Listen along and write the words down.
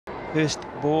First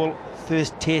ball,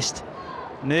 first test.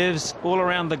 Nerves all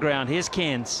around the ground. Here's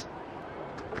Cairns.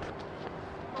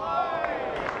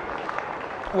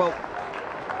 Well,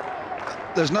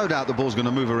 there's no doubt the ball's going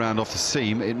to move around off the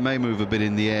seam. It may move a bit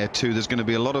in the air too. There's going to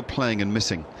be a lot of playing and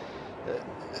missing.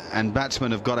 And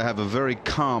batsmen have got to have a very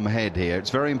calm head here. It's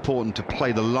very important to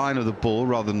play the line of the ball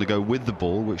rather than to go with the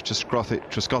ball, which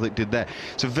Trescothick did there.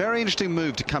 It's a very interesting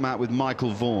move to come out with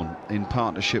Michael Vaughan in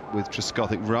partnership with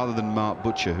Trescothick rather than Mark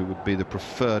Butcher, who would be the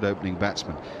preferred opening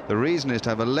batsman. The reason is to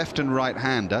have a left and right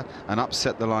hander and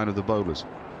upset the line of the bowlers.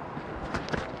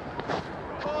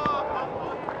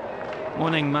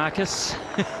 Morning, Marcus.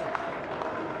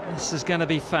 This is going to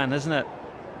be fun, isn't it?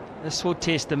 This will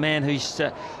test a man who's,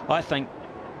 I think,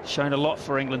 shown a lot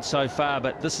for England so far,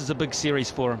 but this is a big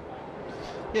series for him.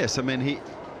 Yes, I mean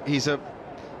he's a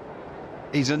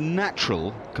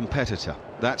natural competitor.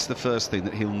 That's the first thing,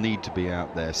 that he'll need to be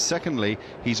out there. Secondly,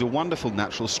 he's a wonderful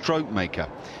natural stroke maker,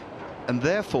 and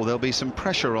therefore there'll be some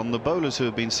pressure on the bowlers who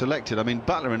have been selected. I mean,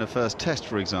 Butler in a first test,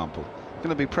 for example, going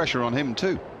to be pressure on him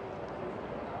too.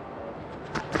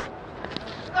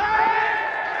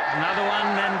 Another one,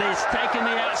 and he's taken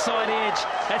the outside edge.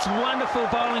 That's wonderful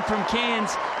bowling from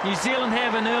Cairns. New Zealand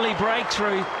have an early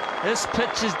breakthrough. This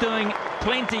pitch is doing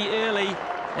plenty early,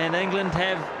 and England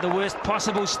have the worst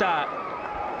possible start.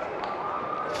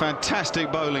 Fantastic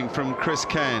bowling from Chris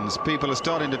Cairns. People are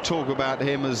starting to talk about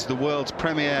him as the world's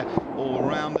premier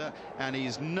all-rounder, and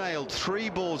he's nailed 3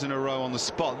 balls in a row on the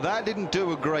spot. That didn't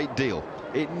do a great deal.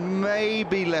 It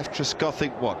maybe left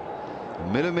Trescothick, what,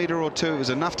 a millimetre or two? It was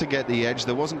enough to get the edge.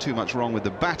 There wasn't too much wrong with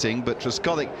the batting, but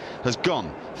Trescothick has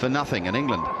gone for nothing, and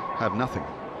England have nothing.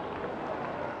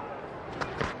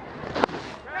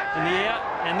 In the air,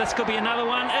 and this could be another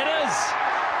one. It is!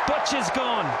 Butcher's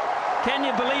gone. Can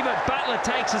you believe it? Butler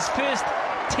takes his first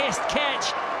test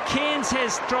catch. Cairns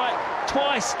has struck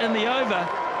twice in the over.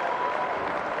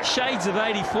 Shades of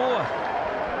 84.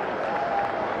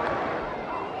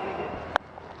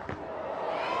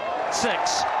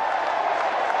 Six.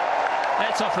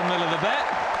 That's off the middle of the bat.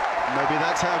 Maybe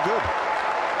that's how good.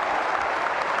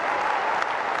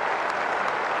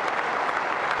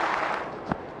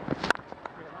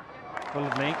 Full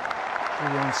of length, to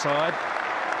the onside.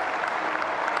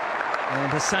 And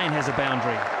Hussain has a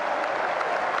boundary.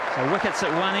 So wickets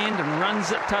at one end and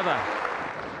runs at t'other.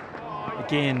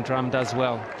 Again, Drum does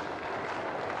well.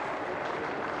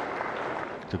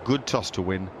 It's a good toss to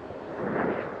win.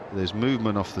 There's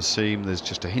movement off the seam, there's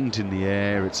just a hint in the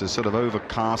air. It's a sort of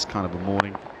overcast kind of a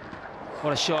morning.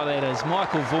 What a shot that is.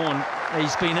 Michael Vaughan,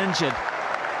 he's been injured.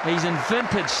 He's in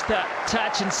vintage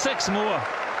touch and 6 more.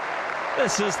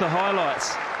 This is the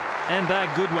highlights, and they're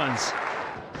good ones.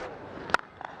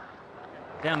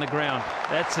 Down the ground.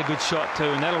 That's a good shot too,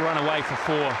 and that'll run away for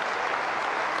 4.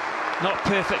 Not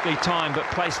perfectly timed, but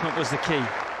placement was the key.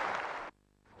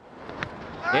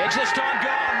 Edge this time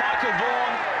gone, Michael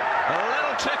Vaughan. A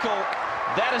little tickle.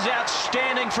 That is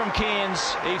outstanding from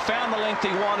Cairns. He found the length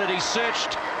he wanted. He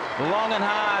searched long and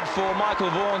hard for Michael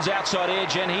Vaughan's outside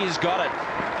edge, and he's got it.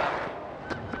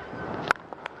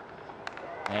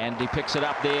 And he picks it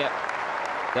up there.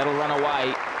 That'll run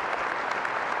away.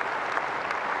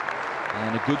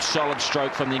 And a good solid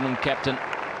stroke from the England captain.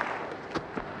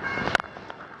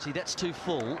 See, that's too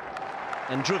full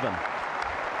and driven.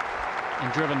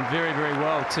 And driven very, very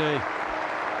well too.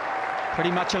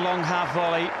 Pretty much a long half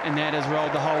volley, and that has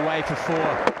rolled the whole way for 4.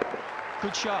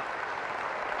 Good shot.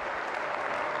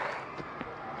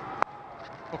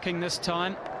 Hooking this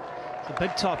time. The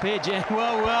big top edge, and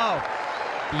well.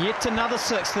 Yet another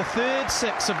 6, the third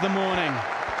 6 of the morning.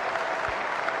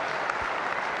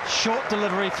 Short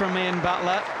delivery from Ian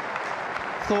Butler.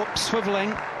 Thorpe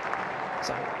swivelling. It's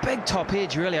a big top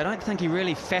edge, really. I don't think he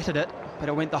really fatted it, but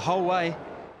it went the whole way.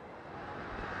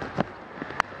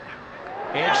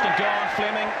 Edged and gone,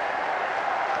 Fleming.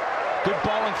 Good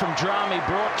bowling from Drum. He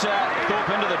brought Thorpe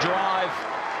into the drive.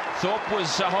 Thorpe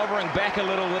was hovering back a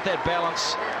little with that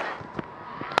balance.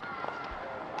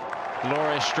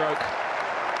 Glorious stroke.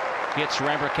 Gets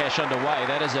Ramprakash underway.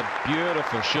 That is a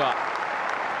beautiful shot.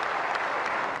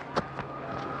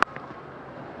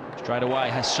 Straight away,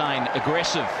 Hussain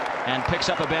aggressive and picks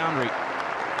up a boundary.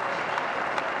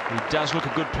 He does look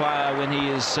a good player when he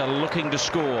is looking to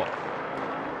score.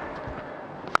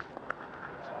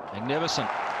 Magnificent.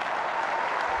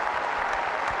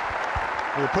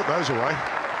 We'll put those away.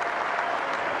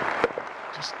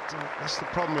 Just that's the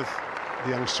problem with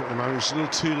the youngster at the moment. It's a little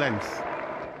too length.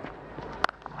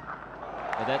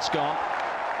 But that's gone.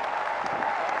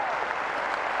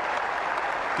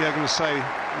 Yeah, I'm going to say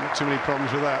not too many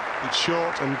problems with that. It's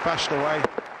short and bashed away.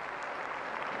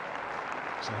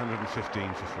 It's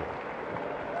 115 for 4.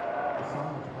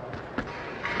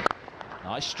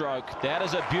 Nice stroke. That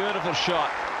is a beautiful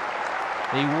shot.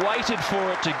 He waited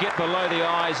for it to get below the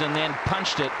eyes and then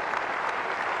punched it.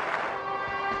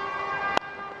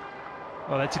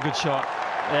 Well, that's a good shot.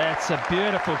 That's a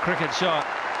beautiful cricket shot.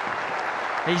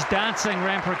 He's dancing,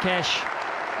 Ramprakash,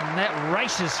 and that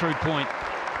races through point.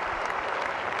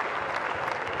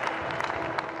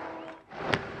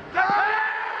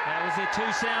 That was their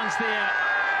 2 sounds there.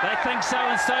 They think so,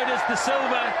 and so does De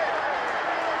Silva.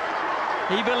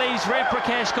 He believes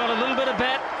Ramprakash got a little bit of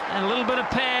bat and a little bit of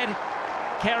pad.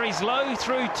 Carries low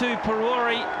through to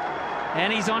Perori,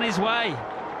 and he's on his way.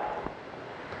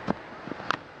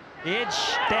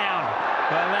 Edge down.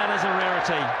 Well, that is a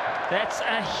rarity. That's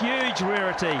a huge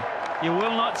rarity. You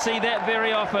will not see that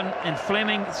very often, and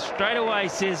Fleming straight away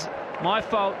says, my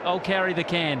fault, I'll carry the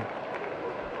can.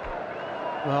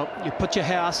 Well, you put your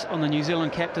house on the New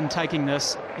Zealand captain taking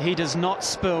this. He does not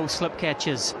spill slip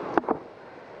catches.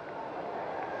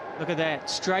 Look at that,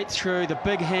 straight through. The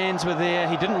big hands were there.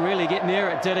 He didn't really get near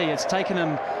it, did he? It's taken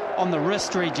him on the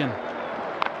wrist region.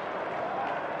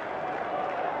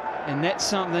 And that's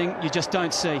something you just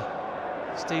don't see.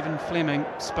 Stephen Fleming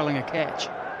spilling a catch.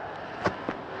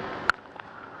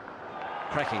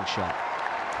 Cracking shot.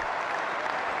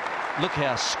 Look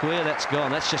how square that's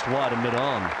gone. That's just wide and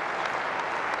mid-on.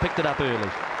 Picked it up early.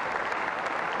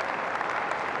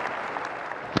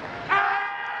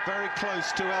 Very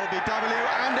close to LBW,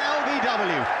 and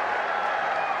LBW.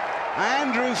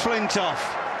 Andrew Flintoff,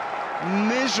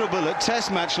 miserable at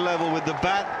test match level with the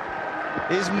bat,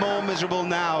 is more miserable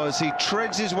now as he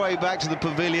treads his way back to the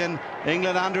pavilion.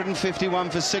 England 151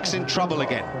 for 6 in trouble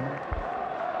again.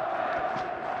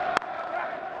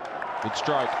 Good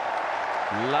stroke.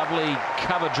 Lovely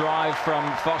cover drive from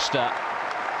Foster.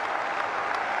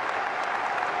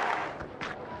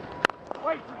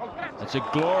 It's a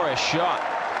glorious shot.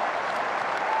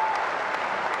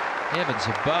 Heavens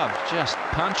above, just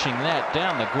punching that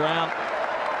down the ground.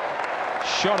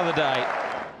 Shot of the day.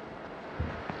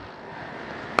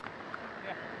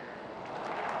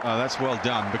 Oh, that's well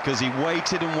done, because he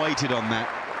waited and waited on that.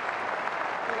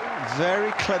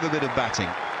 Very clever bit of batting.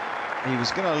 He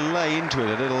was going to lay into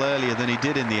it a little earlier than he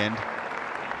did in the end.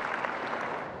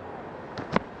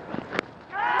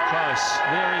 Close,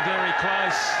 very, very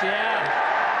close, yeah.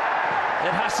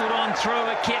 It hustled on through,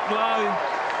 it kept low.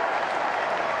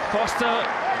 Foster,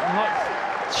 not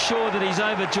sure that he's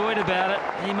overjoyed about it.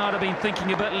 He might have been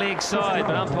thinking a bit leg side,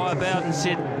 but umpire bowed and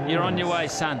said, you're on your way,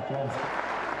 son.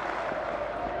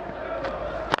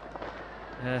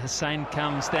 Hussain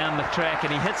comes down the track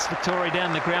and he hits Vittori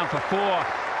down the ground for 4.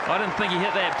 I didn't think he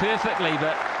hit that perfectly,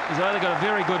 but he's either got a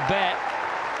very good bat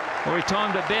or he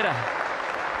timed it better.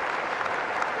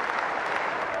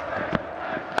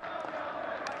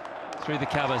 Through the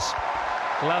covers.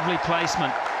 Lovely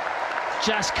placement.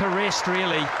 Just caressed,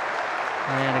 really.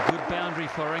 And a good boundary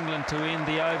for England to end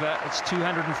the over. It's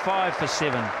 205 for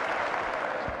 7.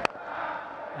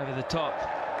 Over the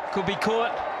top. Could be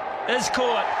caught. Is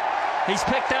caught. He's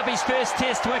picked up his first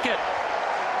test wicket.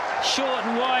 Short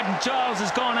and wide, and Giles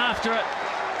has gone after it.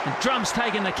 And Drum's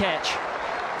taken the catch.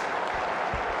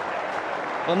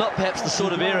 Well, not perhaps the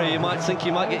sort of area you might think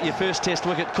you might get your first test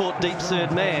wicket caught deep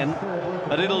third man,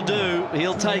 but it'll do.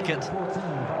 He'll take it.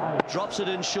 Drops it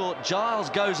in short.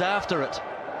 Giles goes after it.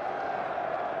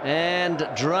 And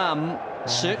Drum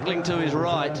circling to his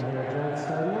right.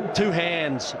 2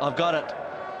 hands. I've got it.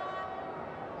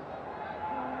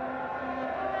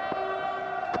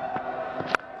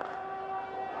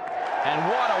 And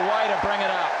what a way to bring it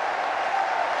up.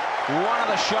 One of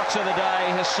the shocks of the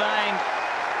day. Hussain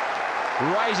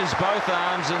raises both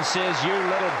arms and says, you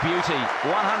little beauty.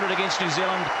 100 against New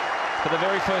Zealand for the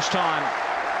very first time.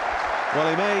 Well,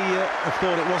 he may have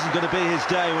thought it wasn't going to be his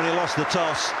day when he lost the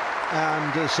toss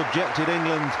and subjected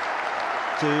England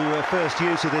to first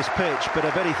use of this pitch, but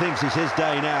I bet he thinks it's his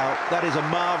day now. That is a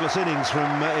marvellous innings from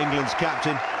England's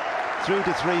captain. Through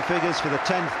to 3 figures for the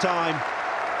 10th time.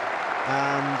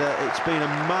 And it's been a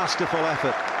masterful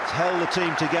effort. It's held the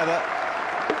team together,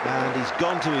 and he's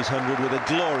gone to his 100 with a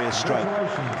glorious stroke.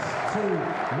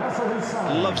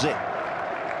 Loves it.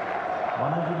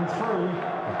 103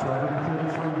 of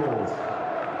 233 balls.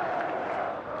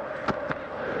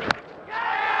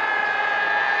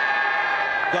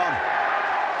 Gone.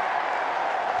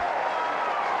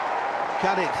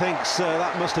 Caddick thinks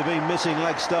that must have been missing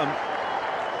leg stump,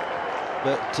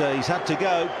 but he's had to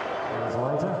go.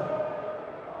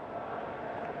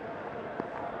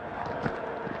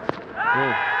 Oh,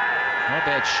 not a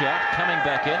bad shot, coming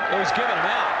back in. Oh, he's given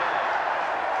him out.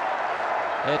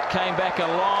 It came back a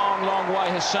long, long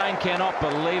way. Hussain cannot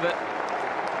believe it.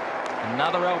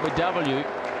 Another LBW,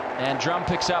 and Drum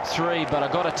picks up 3, but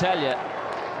I got to tell you,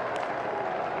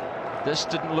 this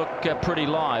didn't look pretty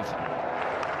live.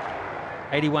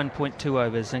 81.2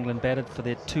 overs England batted for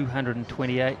their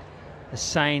 228.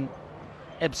 Hussain,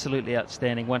 absolutely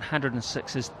outstanding.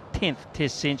 106, his 10th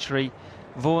Test century.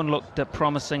 Vaughan looked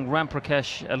promising.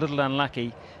 Ramprakash a little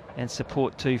unlucky, and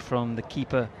support too from the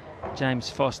keeper James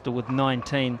Foster with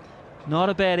 19. Not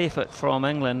a bad effort from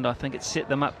England. I think it set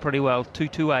them up pretty well.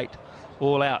 228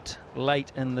 all out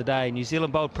late in the day. New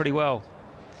Zealand bowled pretty well.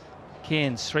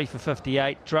 Cairns 3 for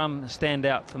 58. Drum stand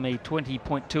out for me.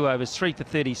 20.2 overs, 3 for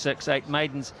 36. 8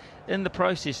 maidens in the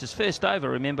process. His first over,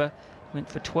 remember, went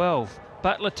for 12.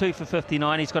 Butler 2 for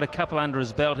 59. He's got a couple under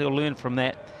his belt. He'll learn from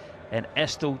that. And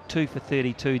Astle 2 for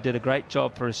 32. Did a great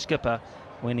job for his skipper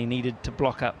when he needed to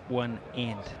block up one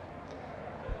end.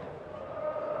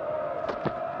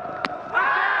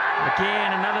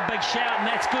 Again, another big shout, and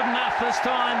that's good enough this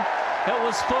time. It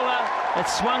was Fuller. It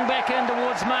swung back in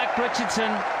towards Mark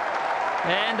Richardson.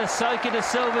 And Ahsoka De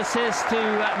Silva says to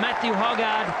Matthew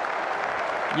Hoggard,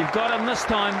 you've got him this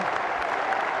time.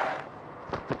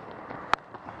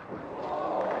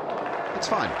 It's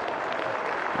fine.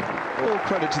 All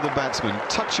credit to the batsman.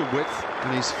 Touch of width,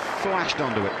 and he's flashed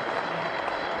onto it.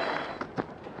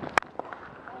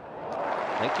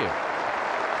 Thank you.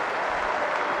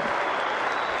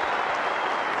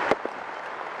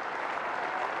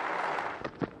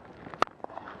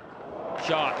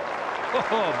 Shot.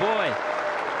 Oh boy.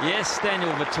 Yes,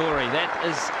 Daniel Vettori. That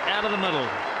is out of the middle.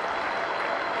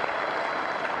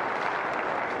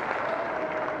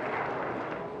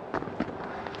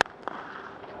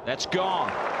 That's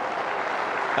gone.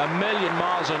 A million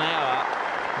miles an hour.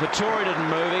 Vettori didn't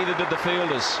move, either did the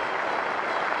fielders.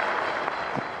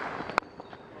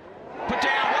 Put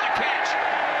down, what a catch!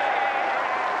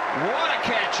 What a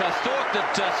catch! I thought that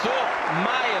Thorpe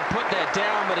may have put that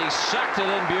down, but he sucked it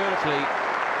in beautifully.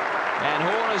 And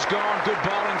Horner's gone. Good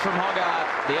bowling from Hoggard.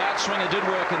 The outswinger did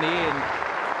work in the end.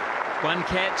 One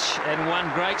catch and one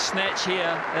great snatch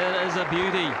here. It is a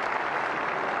beauty.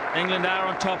 England are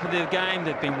on top of their game.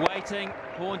 They've been waiting.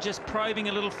 Horn just probing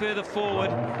a little further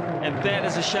forward, and that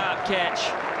is a sharp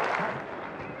catch.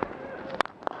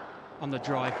 On the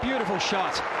drive, beautiful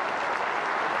shot.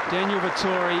 Daniel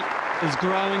Vettori is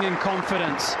growing in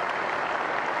confidence.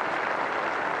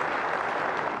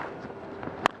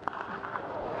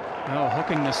 Oh,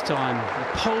 hooking this time.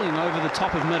 They're pulling over the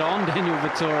top of mid-on, Daniel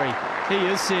Vettori. He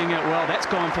is seeing it well. That's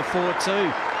gone for 4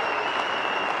 too.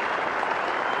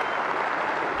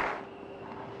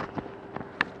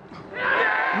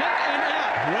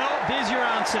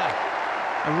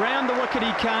 Around the wicket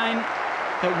he came.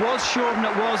 It was short and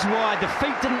it was wide. The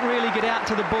feet didn't really get out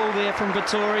to the ball there from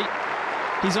Vettori.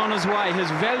 He's on his way. His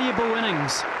valuable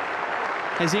innings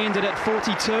has ended at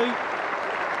 42.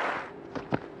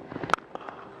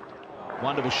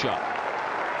 Wonderful shot.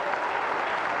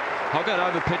 Hoggard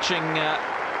over pitching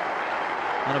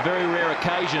on a very rare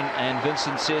occasion, and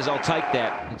Vincent says, I'll take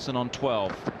that. Vincent on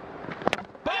 12.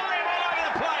 Bowling all over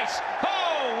the place.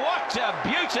 Oh, what a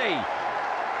beauty.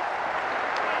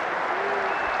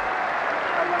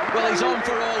 Well, he's on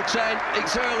for all 10.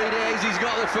 It's early days. He's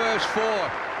got the first 4.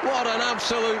 What an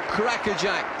absolute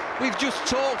crackerjack. We've just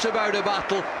talked about a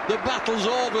battle. The battle's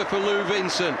over for Lou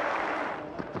Vincent.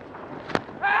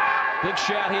 Big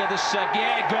shout here. This,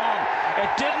 yeah, gone.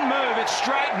 It didn't move. It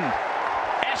straightened.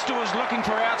 Astor was looking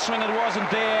for outswing. It wasn't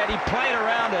there. He played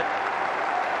around it.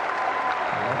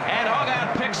 And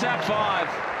Hoggard picks up 5.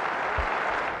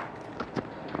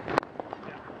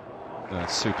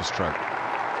 That's super stroke.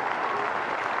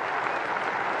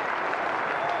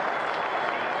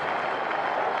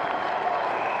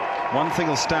 One thing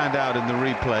will stand out in the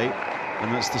replay,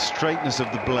 and that's the straightness of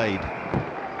the blade.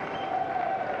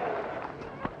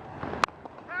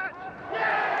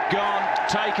 Gone,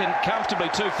 taken comfortably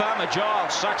too far.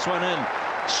 Giles sucks one in,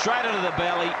 straight into the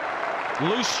belly.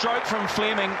 Loose stroke from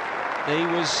Fleming. He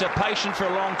was patient for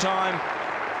a long time.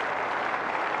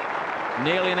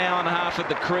 Nearly an hour and a half at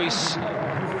the crease.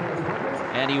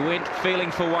 And he went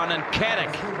feeling for one, and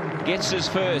Caddick gets his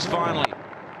first finally.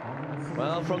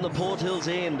 Well, from the Port Hills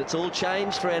end, it's all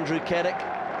changed for Andrew Caddick.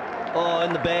 Oh,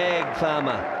 in the bag,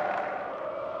 Farmer.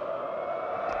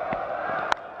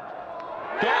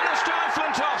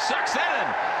 Flintoff sucks that in.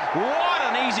 What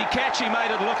an easy catch he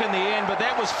made it look in the end, but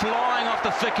that was flying off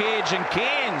the thick edge, and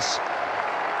Cairns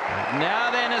now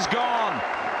then is gone.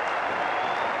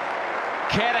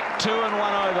 Caddick 2 and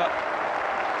 1 over.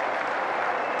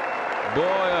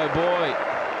 Boy, oh boy.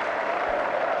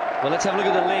 Well, let's have a look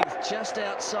at the length. Just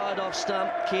outside off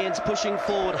stump, Cairns pushing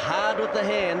forward hard with the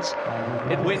hands.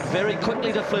 It went very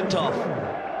quickly to Flintoff.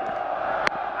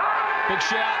 Big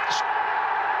shout.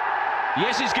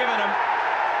 Yes, he's given him.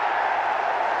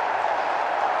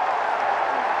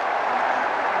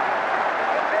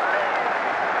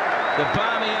 The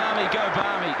Barmy Army go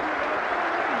Barmy.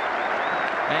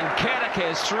 And Caddick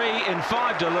has 3 in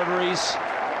 5 deliveries.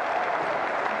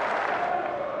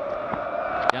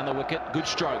 Down the wicket, good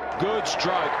stroke, good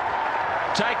stroke.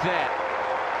 Take that.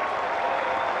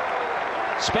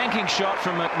 Spanking shot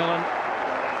from McMillan.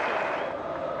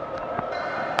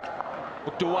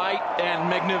 Hooked away and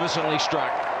magnificently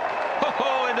struck.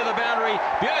 Oh, into the boundary,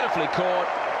 beautifully caught.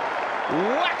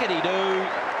 Whackety-doo.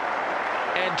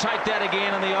 And take that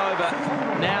again in the over.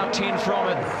 Now 10 from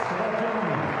it.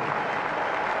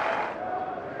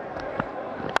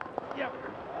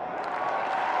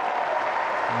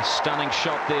 A stunning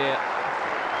shot there.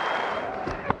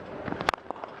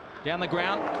 Down the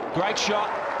ground, great shot,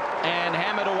 and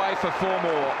hammered away for 4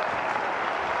 more.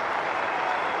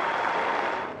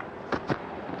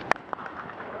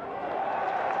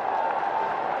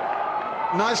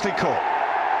 Nicely caught.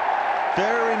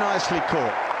 Very nicely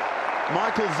caught.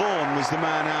 Michael Vaughan was the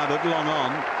man out at long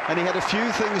on, and he had a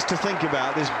few things to think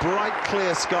about. This bright,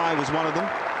 clear sky was one of them.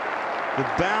 The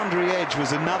boundary edge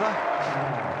was another.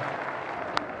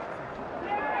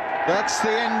 That's the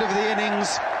end of the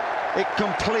innings. It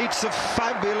completes a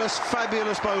fabulous,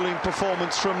 fabulous bowling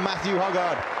performance from Matthew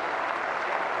Hoggard.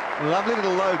 Lovely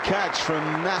little low catch from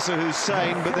Nasser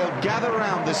Hussain, but they'll gather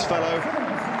around this fellow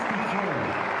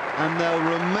and they'll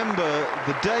remember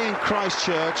the day in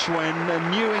Christchurch when a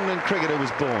New England cricketer was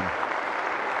born.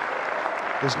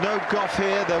 There's no Gough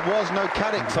here, there was no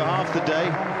Caddick for half the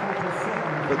day,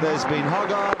 but there's been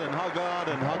Hoggard and Hoggard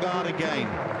and Hoggard again.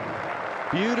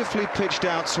 Beautifully pitched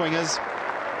out swingers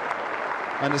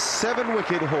and a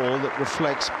 7-wicket haul that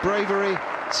reflects bravery,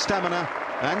 stamina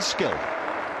and skill.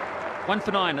 1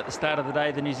 for 9 at the start of the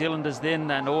day, the New Zealanders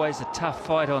then, and always a tough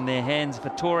fight on their hands.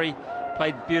 Vittori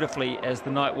played beautifully as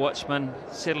the night watchman,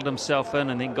 settled himself in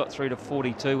and then got through to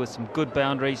 42 with some good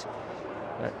boundaries,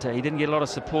 but he didn't get a lot of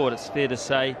support, it's fair to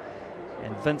say.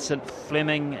 And Vincent,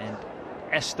 Fleming and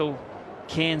Astle,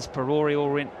 Cairns, Perori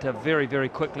all went very, very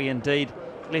quickly indeed.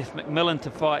 Left McMillan to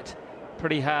fight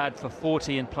pretty hard for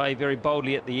 40 and play very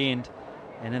boldly at the end.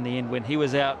 And in the end, when he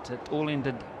was out, it all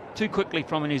ended too quickly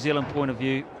from a New Zealand point of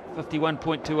view.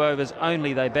 51.2 overs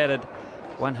only they batted,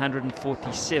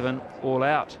 147 all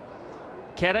out.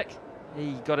 Caddick,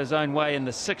 he got his own way in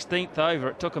the 16th over.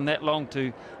 It took him that long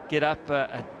to get up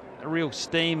a real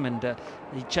steam, and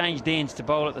he changed ends to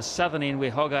bowl at the southern end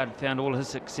where Hoggard found all his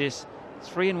success.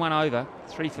 3 in 1 over,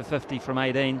 3 for 50 from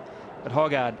 18. But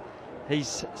Hoggard,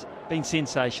 he's been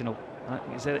sensational.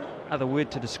 Is that other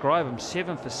word to describe him?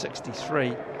 7 for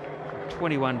 63,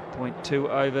 21.2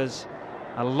 overs.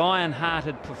 A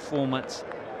lion-hearted performance,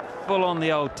 full on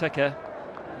the old ticker,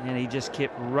 and he just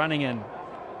kept running in.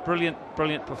 Brilliant,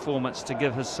 brilliant performance to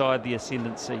give his side the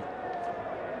ascendancy.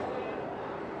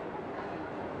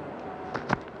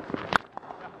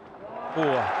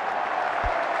 Four.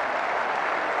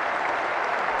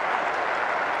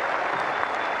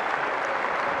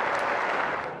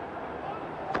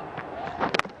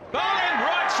 Bowling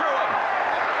right through him.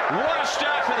 What a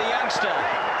start for the youngster.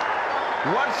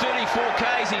 134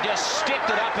 Ks, he just stepped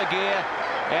it up a gear,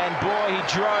 and boy, he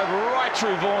drove right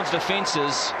through Vaughan's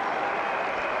defences.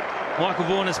 Michael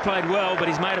Vaughan has played well, but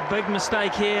he's made a big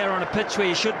mistake here on a pitch where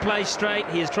he should play straight.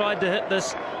 He has tried to hit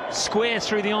this square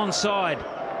through the onside.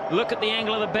 Look at the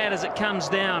angle of the bat as it comes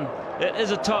down. It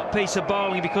is a top piece of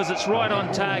bowling because it's right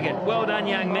on target. Well done,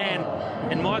 young man.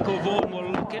 And Michael Vaughan will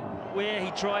look at where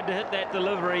he tried to hit that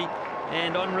delivery,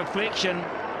 and on reflection,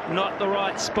 not the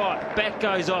right spot. Bat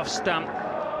goes off stump.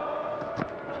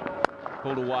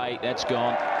 Pulled away, that's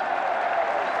gone.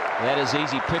 That is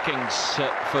easy pickings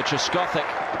for Trescothick.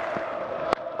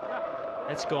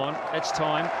 That's gone, that's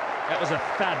time. That was a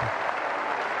thud,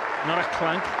 not a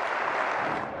clunk.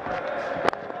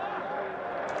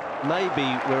 Maybe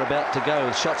we're about to go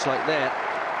with shots like that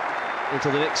into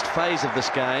the next phase of this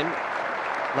game.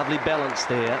 Lovely balance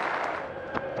there.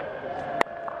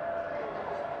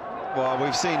 Well,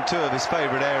 we've seen 2 of his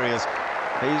favourite areas.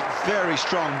 He's a very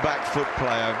strong back foot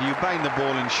player. You bang the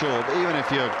ball in short, even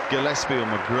if you're Gillespie or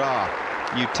McGrath,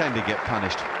 you tend to get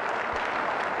punished.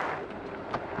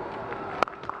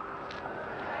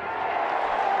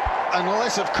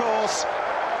 Unless, of course,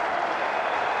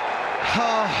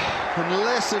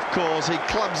 he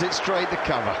clubs it straight to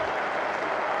cover.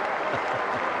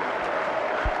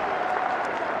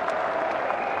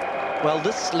 Well,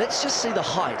 let's just see the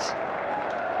height.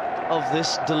 of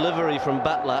this delivery from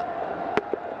Butler.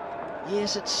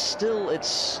 Yes,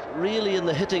 it's really in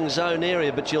the hitting zone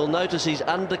area, but you'll notice he's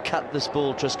undercut this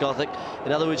ball, Trescothick.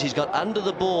 In other words, he's got under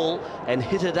the ball and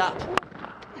hit it up.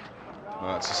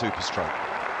 Well, that's a super stroke.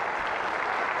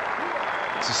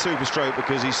 It's a super stroke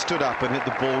because he stood up and hit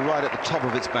the ball right at the top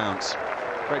of its bounce.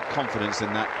 Great confidence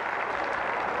in that.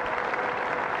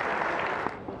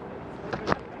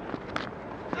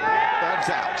 That's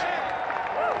out.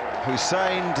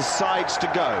 Hussain decides to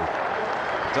go.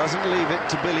 Doesn't leave it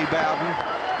to Billy Bowden.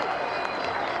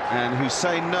 And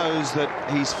Hussain knows that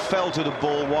he's fell to the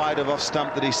ball wide of off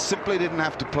stump that he simply didn't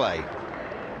have to play.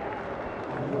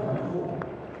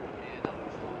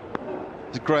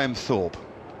 It's Graham Thorpe.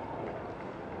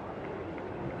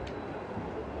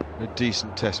 A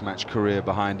decent test match career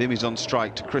behind him. He's on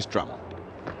strike to Chris Drum.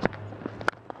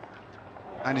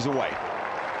 And he's away.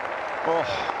 Oh,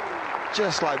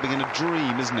 just like being in a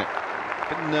dream, isn't it?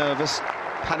 A bit nervous.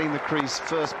 Padding the crease,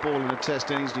 first ball in a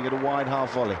test innings, you get a wide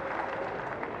half volley.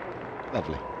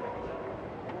 Lovely.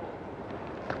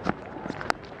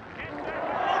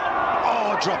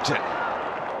 Oh, dropped it.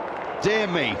 Dear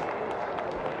me.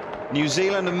 New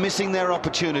Zealand are missing their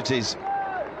opportunities.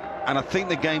 And I think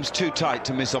the game's too tight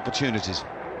to miss opportunities.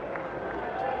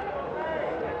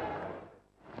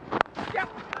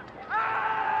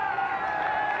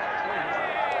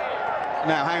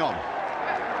 Now, hang on.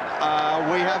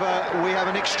 We have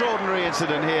an extraordinary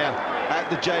incident here at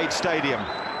the Jade Stadium.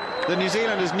 The New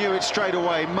Zealanders knew it straight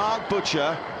away. Mark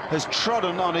Butcher has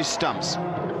trodden on his stumps.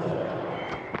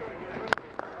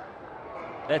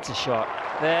 That's a shot.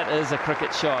 That is a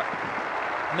cricket shot.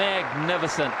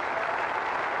 Magnificent.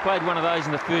 Played one of those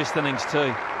in the first innings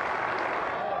too.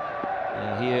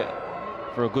 Here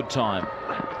for a good time.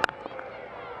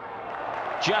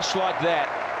 Just like that.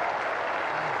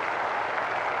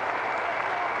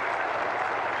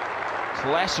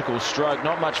 Classical stroke,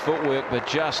 not much footwork, but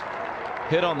just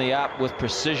hit on the up with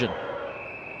precision.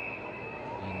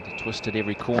 And twisted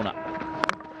every corner.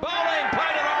 Bowling,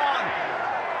 played it on!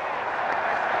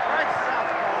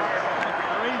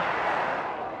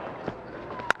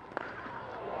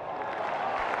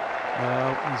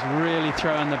 Well, he's really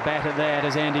throwing the bat at that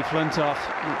as Andy Flintoff.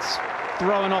 It's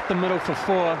throwing off the middle for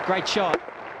 4. Great shot.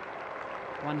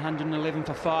 111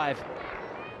 for 5.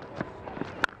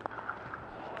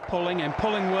 Pulling and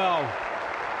pulling well.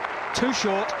 Too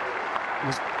short.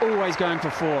 Was always going for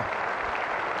 4.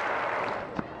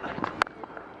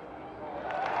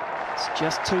 It's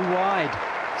just too wide.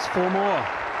 It's 4 more.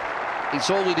 It's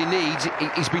all that he needs.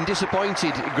 He's been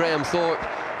disappointed, Graham Thorpe,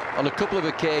 on a couple of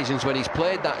occasions when he's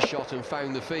played that shot and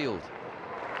found the field.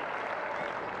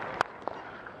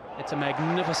 It's a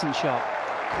magnificent shot.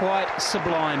 Quite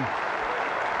sublime.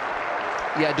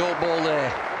 Yeah, don't ball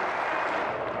there.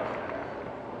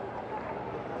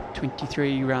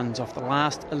 23 runs off the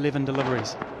last 11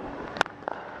 deliveries.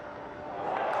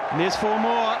 And there's 4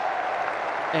 more.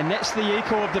 And that's the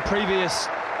equal of the previous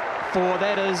 4.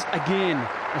 That is, again,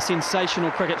 a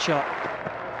sensational cricket shot.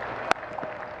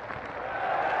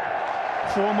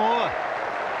 4 more.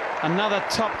 Another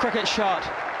top cricket shot.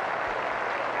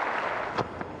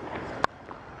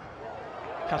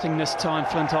 Cutting this time,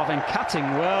 Flintoff, and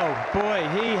cutting well. Boy,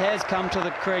 he has come to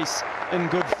the crease in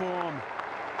good form.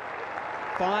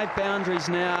 5 boundaries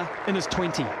now in his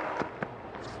 20.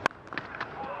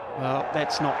 Well,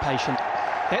 that's not patient.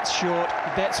 That's short,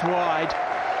 that's wide,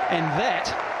 and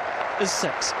that is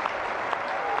 6.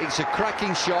 It's a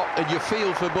cracking shot, and you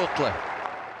feel for Butler.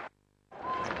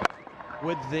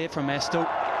 Width there from Astle,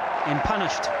 and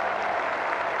punished.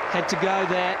 Had to go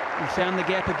there, and found the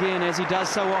gap again, as he does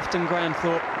so often, Graham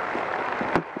Thorpe.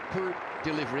 Poor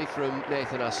delivery from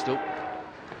Nathan Astle.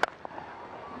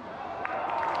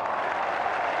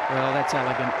 Well, that's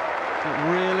elegant. It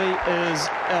really is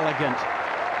elegant.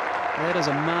 That is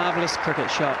a marvellous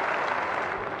cricket shot.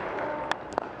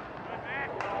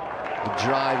 The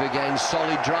drive again,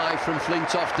 solid drive from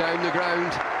Flintoff down the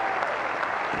ground.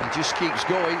 He just keeps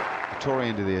going. Tory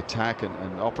into the attack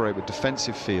and operate with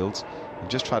defensive fields and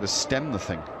just try to stem the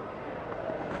thing.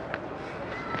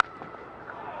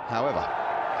 However,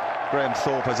 Graham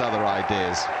Thorpe has other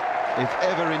ideas. If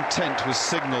ever intent was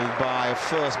signalled by a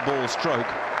first ball stroke,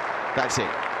 that's it.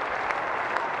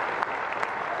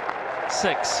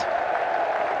 6.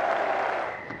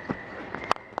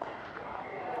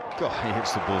 God, he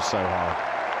hits the ball so hard.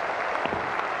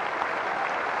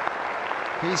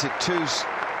 He's hit 2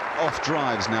 off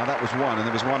drives now. That was 1, and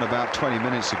there was 1 about 20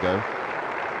 minutes ago.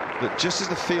 But just as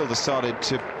the fielder started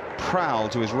to prowl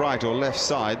to his right or left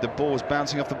side, the ball was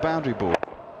bouncing off the boundary board.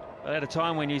 But at a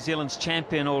time when New Zealand's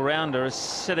champion all-rounder is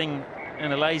sitting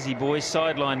and a lazy boy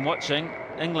sideline watching.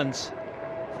 England's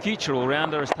future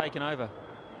all-rounder has taken over.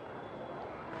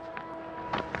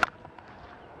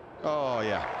 Oh,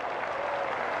 yeah.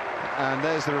 And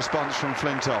there's the response from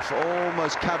Flintoff.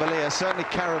 Almost cavalier, certainly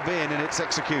Caribbean in its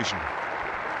execution.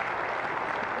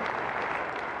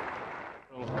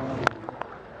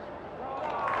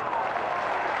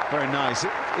 Very nice.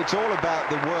 It's all about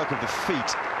the work of the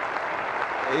feet.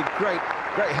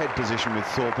 Great head position with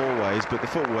Thorpe always, but the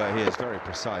footwork here is very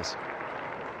precise.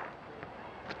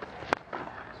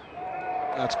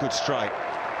 That's good strike.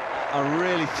 I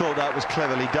really thought that was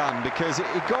cleverly done, because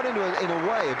it got into in a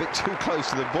way a bit too close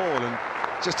to the ball and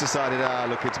just decided,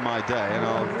 look, it's my day, and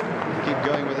I'll keep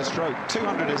going with the stroke.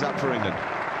 200 is up for England.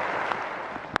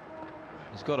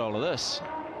 He's got all of this,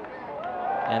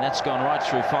 and that's gone right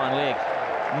through fine leg.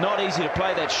 Not easy to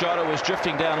play that shot. It was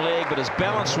drifting down leg, but his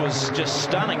balance was just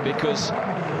stunning, because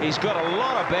he's got a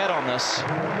lot of bat on this.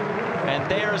 And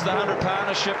there is the 100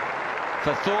 partnership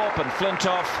for Thorpe and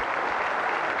Flintoff.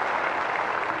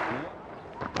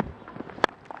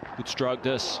 Good stroke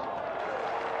this.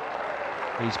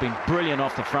 He's been brilliant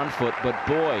off the front foot, but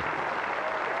boy,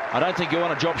 I don't think you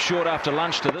want to drop short after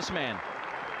lunch to this man.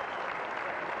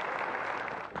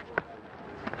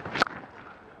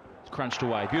 It's crunched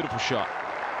away. Beautiful shot.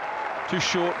 Too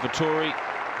short, Vittori.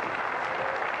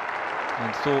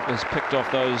 And Thorpe has picked off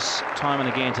those time and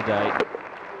again today.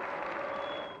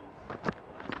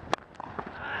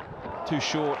 Too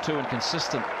short, too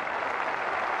inconsistent.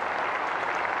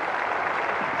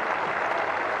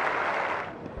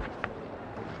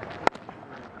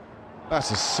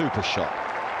 That's a super shot.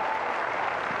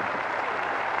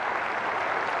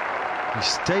 He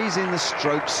stays in the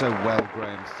stroke so well,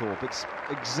 Graham Thorpe. It's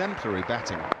exemplary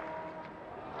batting.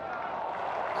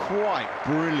 Quite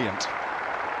brilliant.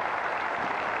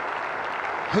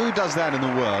 Who does that in the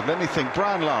world? Let me think.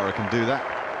 Brian Lara can do that.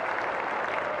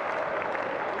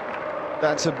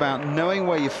 That's about knowing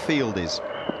where your field is,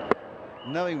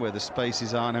 knowing where the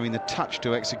spaces are, and having the touch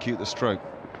to execute the stroke.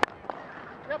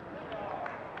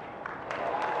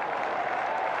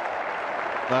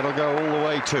 That'll go all the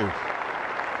way too.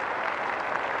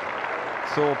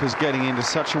 Thorpe is getting into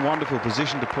such a wonderful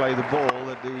position to play the ball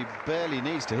that he barely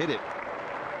needs to hit it.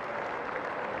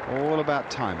 All about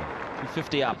timing.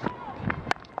 250 up.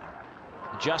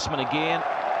 Adjustment again,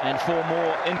 and 4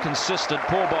 more. Inconsistent,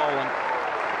 poor bowling.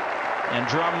 And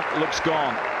Drum looks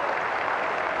gone.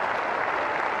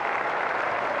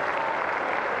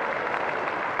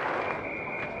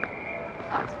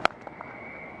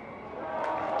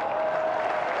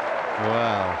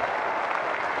 Wow.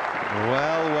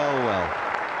 Well.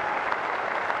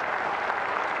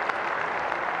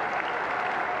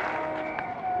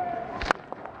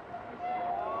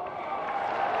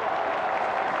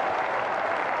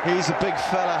 He's a big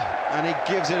fella, and he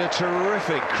gives it a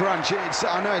terrific crunch.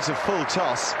 I know it's a full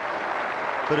toss,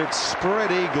 but it's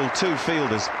spread eagle 2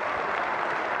 fielders.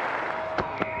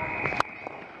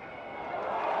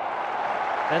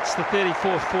 That's the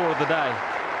 34th 4 of the day.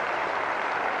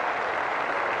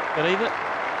 Believe it?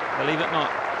 Believe it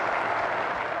not.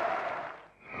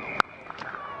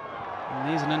 And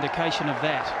there's an indication of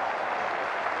that.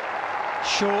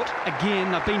 Short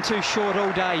again. They've been too short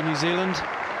all day, New Zealand.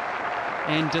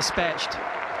 And dispatched.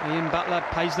 Ian Butler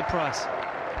pays the price.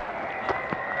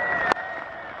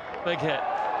 Big hit.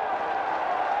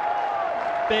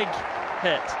 Big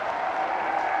hit.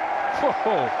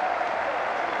 Whoa.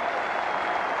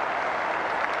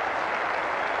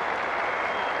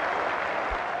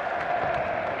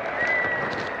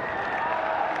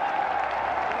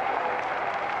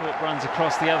 Thorpe runs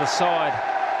across the other side.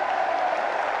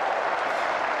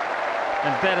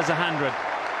 And that is 100.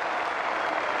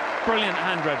 Brilliant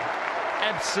 100.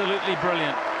 Absolutely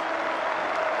brilliant.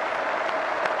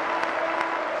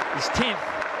 His 10th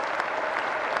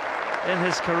in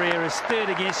his career, his 3rd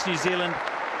against New Zealand.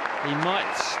 He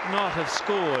might not have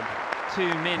scored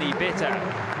too many better.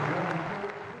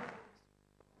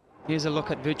 Here's a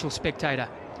look at virtual spectator.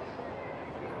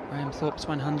 Graham Thorpe's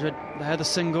 100. They are the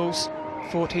singles,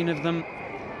 14 of them.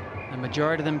 The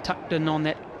majority of them tucked in on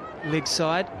that leg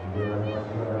side.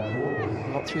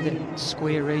 Got through that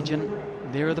square region.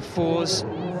 There are the 4s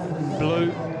in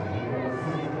blue.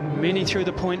 Many through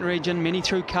the point region, many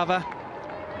through cover.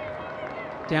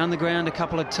 Down the ground a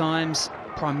couple of times,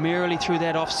 primarily through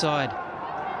that offside.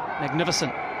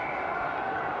 Magnificent.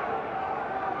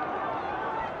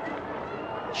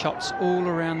 Shots all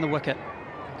around the wicket.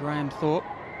 Graham Thorpe.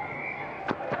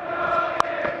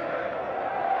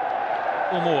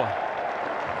 Or more.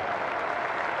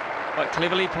 Quite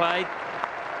cleverly played.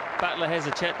 Butler has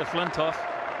a chat to Flintoff.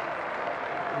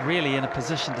 really in a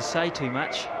position to say too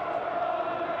much.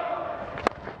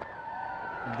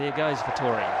 And there goes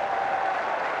Vittori.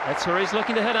 That's where he's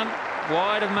looking to hit him.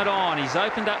 Wide of mid-on. He's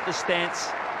opened up the stance.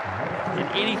 And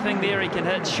anything there he can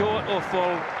hit, short or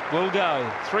full, will go.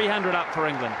 300 up for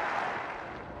England.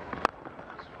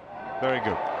 Very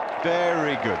good.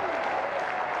 Very good.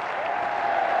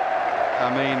 I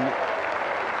mean,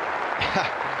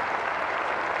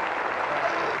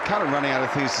 kind of running out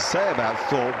of things to say about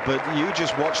Thorpe, but you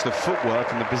just watch the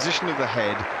footwork and the position of the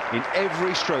head in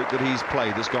every stroke that he's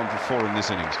played that's gone for 4 in this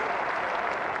innings.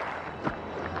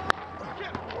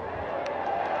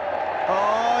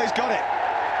 Oh, he's got it.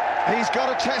 He's got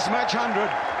a Test match 100.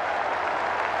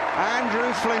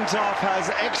 Andrew Flintoff has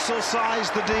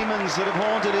exorcised the demons that have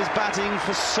haunted his batting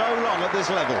for so long at this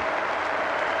level.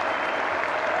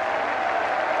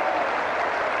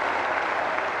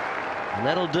 And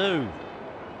that'll do.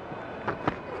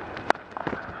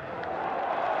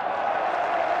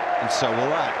 And so will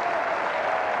that.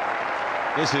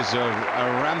 This is a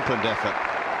rampant effort.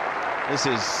 This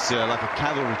is like a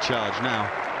cavalry charge now.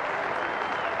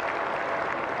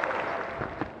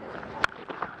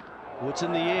 Oh, it's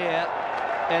in the air,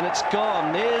 and it's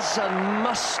gone. There's a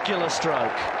muscular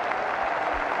stroke.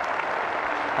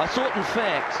 I thought, in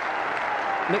fact,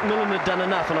 McMillan had done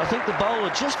enough, and I think the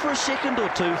bowler, just for a second or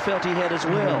two, felt he had as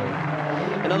well.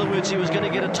 In other words, he was going to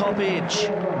get a top edge.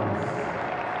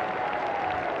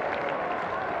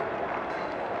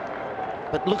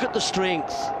 But look at the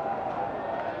strength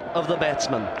of the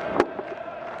batsman.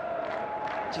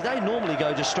 See, they normally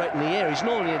go just straight in the air. He's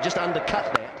normally just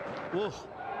undercut that. Whoa.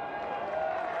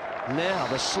 Now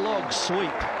the slog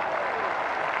sweep.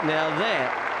 Now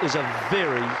that is a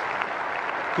very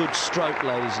good stroke,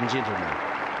 ladies and gentlemen.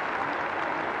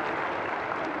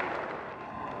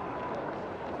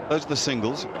 Those are the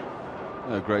singles.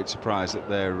 No great surprise that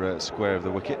they're square of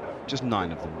the wicket. Just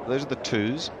 9 of them. Those are the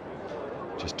twos.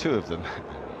 Just 2 of them.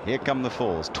 Here come the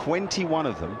fours. 21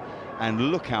 of them. And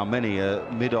look how many are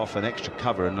mid-off and extra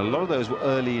cover. And a lot of those were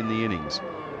early in the innings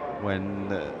when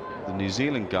the New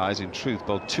Zealand guys, in truth,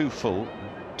 bowled too full,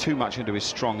 too much into his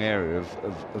strong area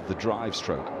of the drive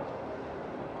stroke.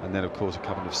 And then, of course, a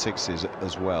couple of sixes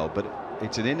as well. But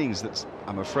it's an innings that's,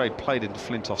 I'm afraid, played into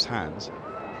Flintoff's hands.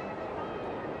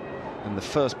 And the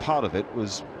first part of it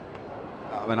was,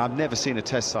 I mean, I've never seen a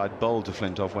Test side bowl to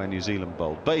Flintoff where New Zealand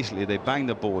bowled. Basically, they banged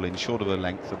the ball in short of a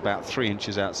length, about 3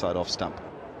 inches outside off stump.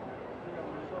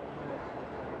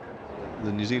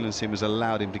 The New Zealand team has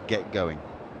allowed him to get going.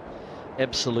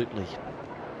 Absolutely.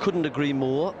 Couldn't agree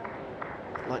more.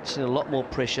 I'd like to see a lot more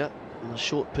pressure and the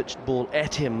short pitched ball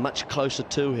at him, much closer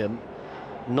to him,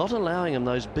 not allowing him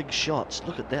those big shots.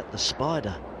 Look at that, the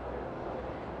spider.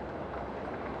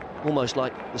 Almost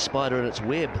like the spider in its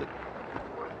web.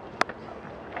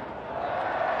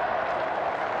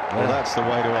 Well, that's the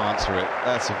way to answer it.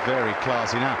 That's a very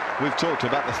classy. Now, we've talked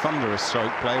about the thunderous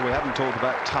stroke play. We haven't talked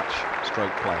about touch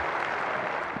stroke play.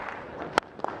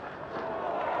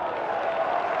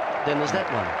 Then there's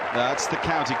that one. That's the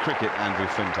county cricket, Andrew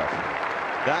Flintoff.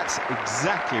 That's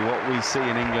exactly what we see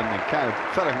in England. The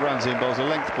fella runs in, bowls a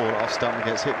length ball off stump and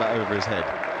gets hit back over his head.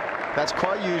 That's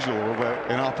quite usual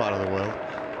in our part of the world.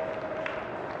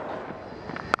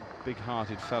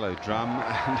 Big-hearted fellow, Drum,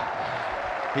 and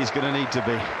he's going to need to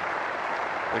be,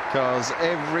 because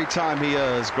every time he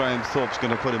errs, Graham Thorpe's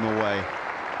going to put him away.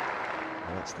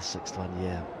 Well, that's the 6th one,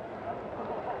 yeah.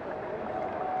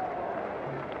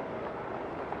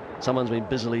 Someone's been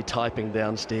busily typing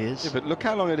downstairs. Yeah, but look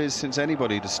how long it is since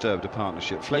anybody disturbed a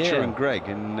partnership. Fletcher and Gregg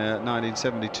in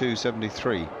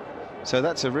 1972-73. So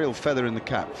that's a real feather in the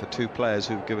cap for 2 players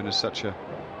who've given us such a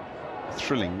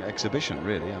thrilling exhibition,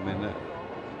 really. I mean,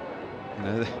 you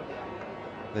know,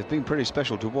 they've been pretty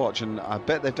special to watch, and I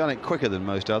bet they've done it quicker than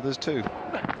most others too.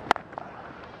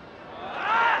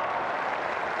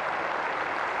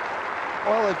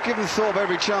 Well, they've given Thorpe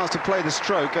every chance to play the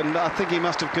stroke, and I think he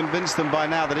must have convinced them by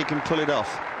now that he can pull it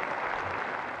off.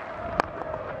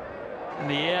 In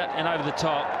the air and over the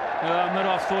top.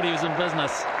 Mid-off thought he was in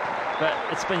business, but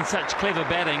it's been such clever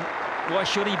batting. Why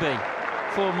should he be?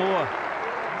 4 more.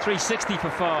 360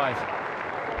 for 5.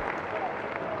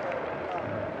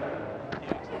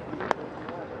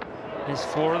 There's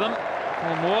 4 of them.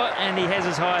 4 more, and he has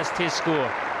his highest Test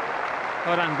score.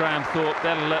 Well done, Graham Thorpe.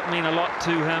 That'll mean a lot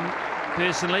to him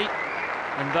personally,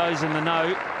 and those in the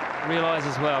know realise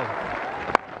as well.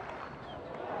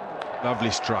 Lovely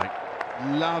strike.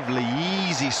 Lovely,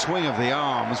 easy swing of the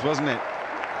arms, wasn't it?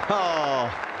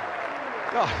 Oh,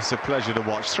 it's a pleasure to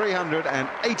watch.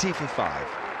 380 for 5.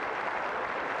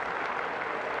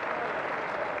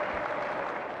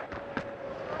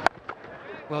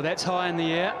 Well, that's high in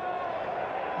the air.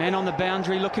 Man on the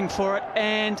boundary looking for it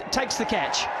and takes the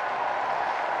catch.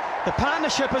 The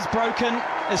partnership is broken.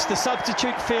 It's the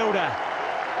substitute fielder.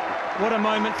 What a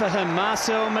moment for him,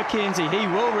 Marcel McKenzie. He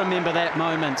will remember that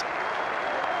moment.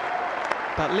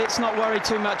 But let's not worry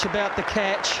too much about the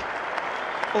catch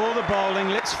or the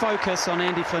bowling. Let's focus on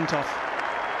Andy Flintoff.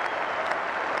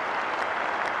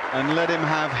 And let him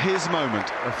have his moment.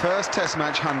 The first Test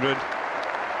match 100,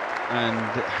 and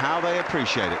how they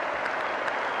appreciate it.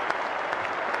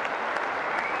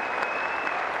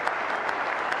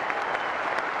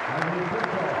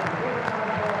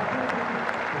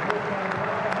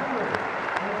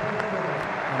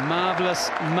 A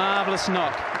marvellous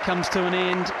knock comes to an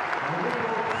end.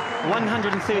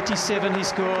 137 he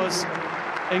scores.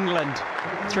 England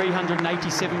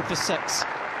 387 for 6.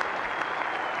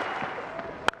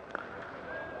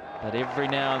 But every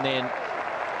now and then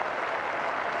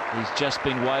he's just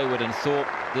been wayward, and Thorpe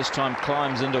this time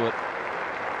climbs into it.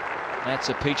 That's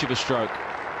a peach of a stroke.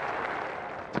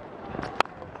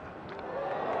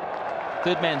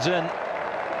 Third man's in,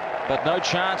 but no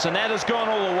chance, and that has gone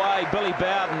all the way. Billy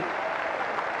Bowden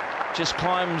just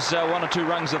climbs 1 or 2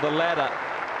 rungs of the ladder.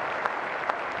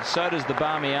 So does the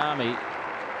Barmy Army,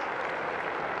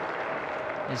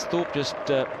 as Thorpe just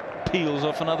peels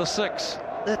off another 6.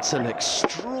 That's an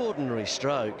extraordinary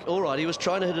stroke. All right, he was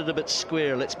trying to hit it a bit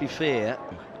square, let's be fair.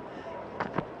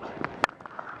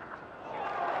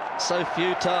 So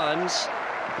few times.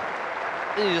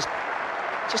 And you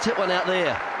just hit one out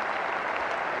there.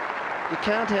 You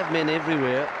can't have men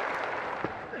everywhere.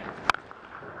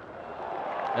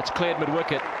 That's cleared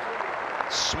mid-wicket.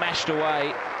 Smashed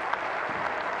away.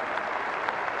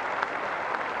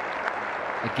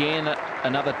 Again,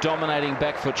 another dominating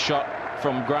back foot shot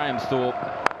from Graham Thorpe.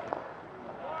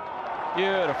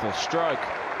 Beautiful stroke.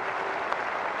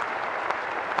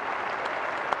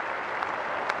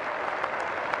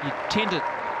 You tend to,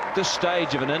 at this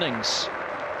stage of an innings,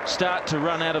 start to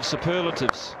run out of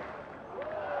superlatives.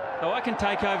 Oh, I can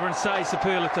take over and say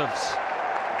superlatives.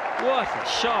 What a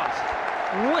shot.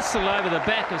 Whistle over the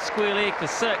back of square leg for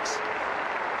 6.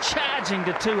 Charging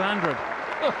to 200.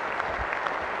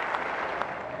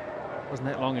 Wasn't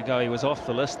that long ago he was off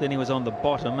the list, then he was on the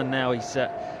bottom, and now he's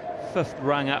 5th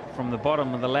rung up from the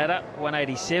bottom of the ladder,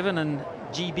 187, and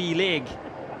GB leg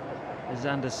is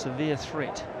under severe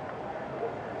threat.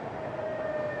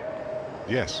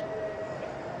 Yes.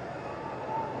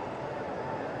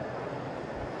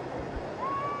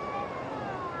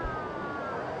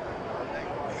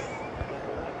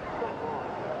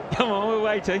 Come on, we're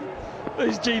waiting.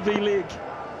 Who's GB leg?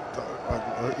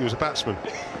 He was a batsman.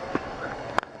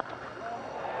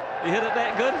 You hit it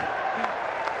that good?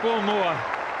 4 more.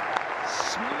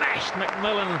 Smashed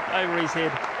McMillan over his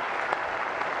head.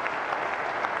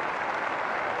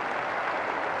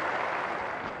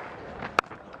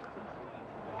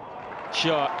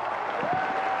 Shot.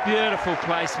 Beautiful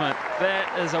placement.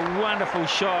 That is a wonderful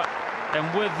shot.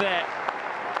 And with that,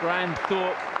 Graham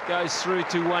Thorpe goes through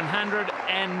to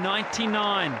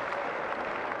 199.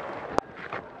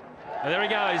 Well, there he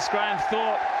goes, Graham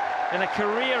Thorpe. In a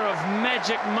career of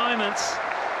magic moments,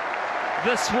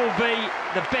 this will be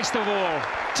the best of all.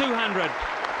 200.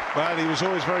 Well, he was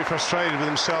always very frustrated with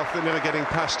himself that never getting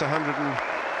past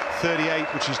 138,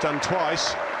 which he's done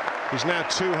twice. He's now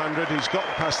 200. He's got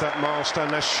past that milestone.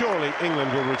 Now, surely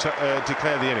England will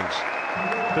declare the innings.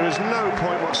 There is no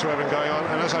point whatsoever in going on,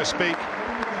 and as I speak,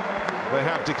 they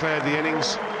have declared the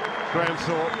innings. Graham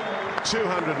Thorpe,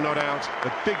 200 not out.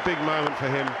 A big moment for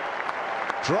him.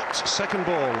 Dropped second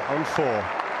ball on 4.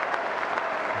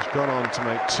 He's gone on to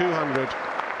make 200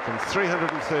 from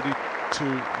 332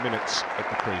 minutes at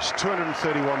the crease.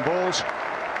 231 balls.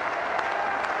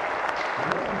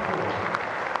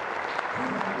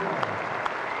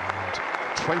 And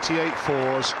 28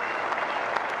 fours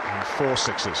and 4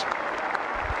 sixes.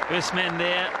 First man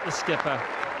there, the skipper.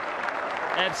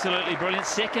 Absolutely brilliant.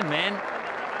 Second man,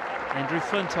 Andrew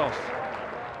Flintoff.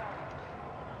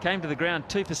 Came to the ground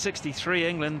 2 for 63,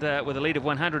 England, with a lead of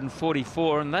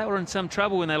 144, and they were in some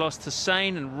trouble when they lost to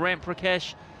Sain and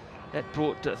Ramprakash. That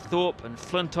brought Thorpe and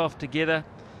Flintoff together,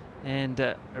 and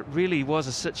it really was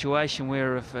a situation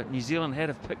where if New Zealand had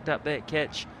have picked up that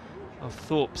catch of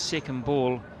Thorpe's second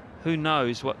ball, who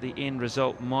knows what the end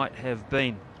result might have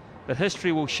been. But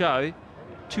history will show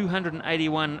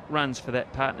 281 runs for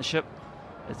that partnership.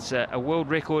 It's a world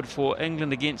record for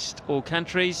England against all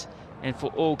countries, and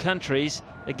for all countries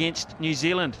against New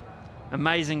Zealand.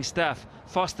 Amazing stuff.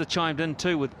 Foster chimed in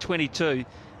too with 22,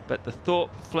 but the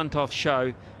Thorpe-Flintoff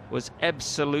show was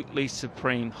absolutely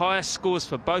supreme. Highest scores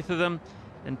for both of them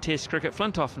in Test cricket.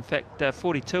 Flintoff, in fact,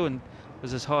 42 and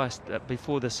was his highest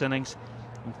before this innings.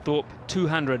 And Thorpe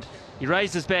 200. He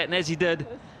raised his bat, and as he did,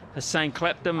 Hussain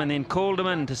clapped him and then called him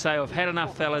in to say, "I've had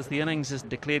enough, fellas." The innings is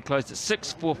declared closed at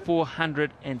 6 for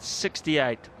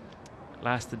 468.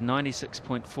 Lasted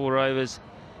 96.4 overs,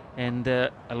 and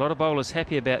a lot of bowlers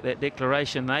happy about that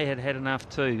declaration. They had had enough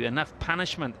too. Enough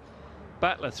punishment.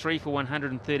 Butler 3 for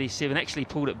 137. Actually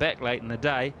pulled it back late in the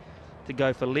day to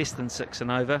go for less than 6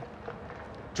 and over.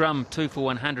 Drum 2 for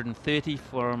 130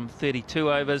 from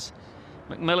 32 overs.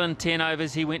 McMillan 10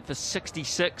 overs. He went for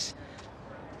 66.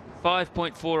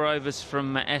 5.4 overs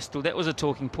from Astle. That was a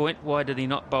talking point. Why did he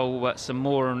not bowl some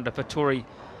more? And Vittori,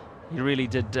 he really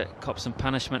did cop some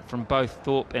punishment from both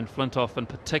Thorpe and Flintoff in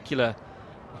particular,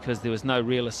 because there was no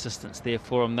real assistance there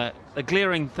for him. The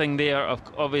glaring thing there,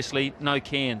 obviously, no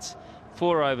cans.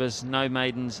 4 overs, no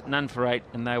maidens, none for 8,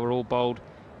 and they were all bowled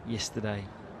yesterday.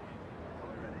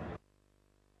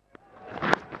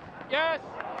 Yes.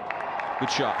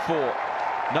 Good shot. 4.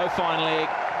 No fine leg.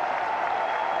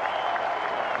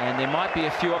 And there might be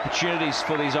a few opportunities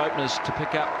for these openers to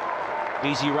pick up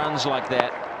easy runs like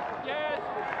that.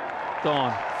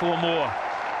 Gone. 4 more.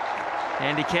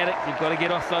 Andy Caddick, you've got to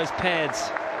get off those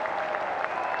pads.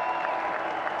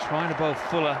 Trying to bowl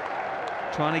fuller,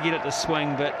 trying to get it to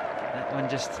swing, but that one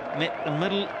just met the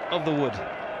middle of the wood.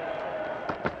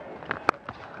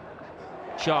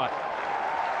 Shot.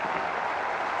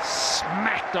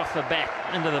 Smacked off the bat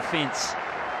into the fence.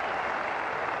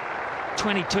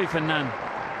 22 for none.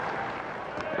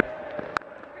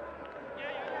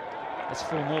 That's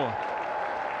 4 more.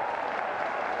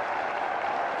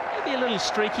 Maybe a little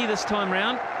streaky this time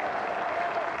round.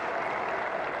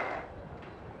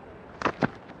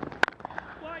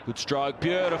 Good stroke,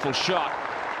 beautiful shot.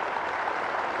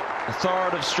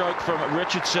 Authoritative stroke from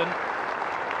Richardson.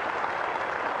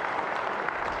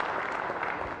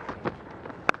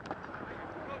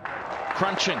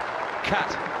 Crunching,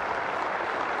 cut.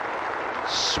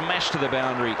 Smash to the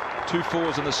boundary. 2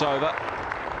 4s in this over.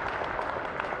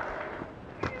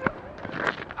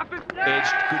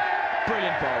 Edged, good,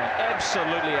 brilliant bowling,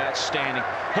 absolutely outstanding.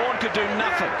 Horn could do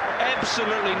nothing,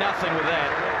 absolutely nothing with that.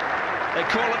 They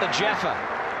call it the Jaffa.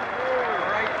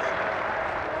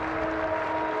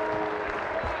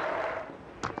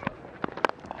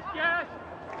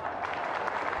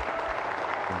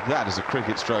 That as a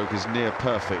cricket stroke is near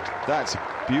perfect. That's a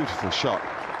beautiful shot.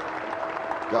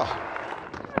 Oh.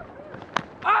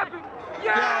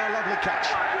 Yeah, lovely catch.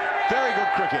 Very good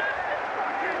cricket.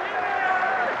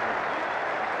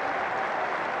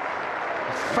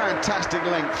 Fantastic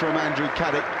length from Andrew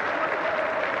Caddick.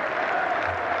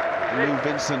 Lou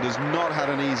Vincent has not had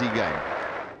an easy game.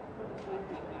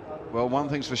 Well, one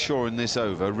thing's for sure in this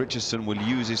over, Richardson will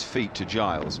use his feet to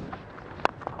Giles.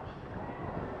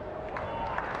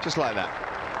 Just like that.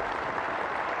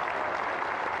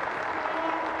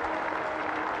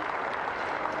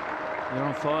 They're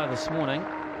on fire this morning.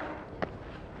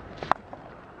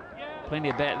 Plenty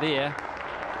of bat there.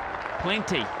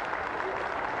 Plenty.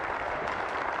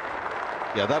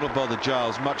 Yeah, that'll bother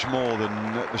Giles much more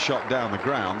than the shot down the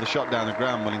ground. The shot down the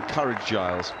ground will encourage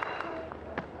Giles.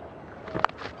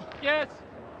 Yes.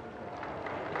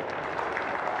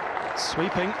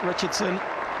 Sweeping Richardson,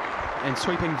 and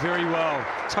sweeping very well.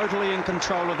 Totally in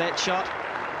control of that shot.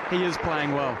 He is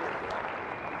playing well.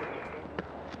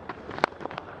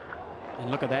 And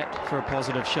look at that for a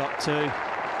positive shot too.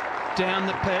 Down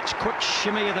the pitch, quick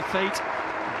shimmy of the feet.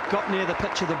 Got near the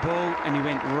pitch of the ball, and he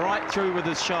went right through with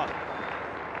his shot.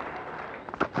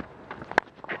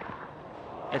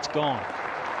 It's gone.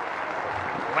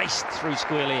 Raced through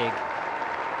square leg.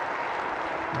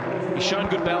 He's shown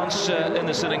good balance in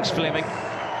this innings, Fleming.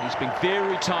 He's been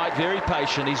very tight, very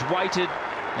patient. He's waited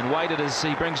and waited as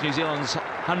he brings New Zealand's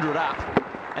 100 up.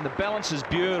 And the balance is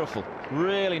beautiful,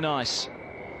 really nice.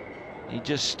 He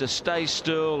just stays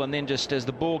still, and then just as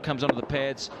the ball comes onto the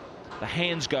pads, the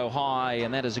hands go high,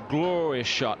 and that is a glorious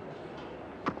shot.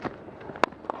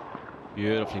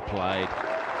 Beautifully played.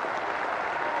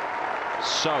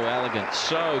 So elegant,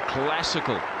 so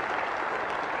classical.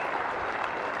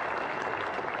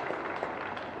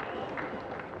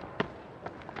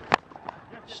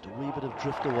 Just a wee bit of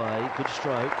drift away, good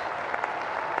stroke.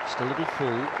 Just a little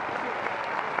full.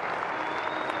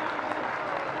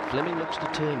 Fleming looks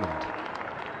determined.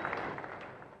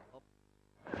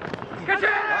 Oh,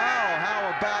 how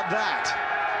about that?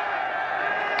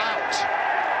 Out.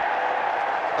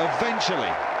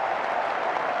 Eventually.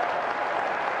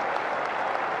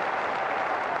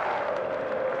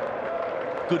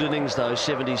 Good innings though,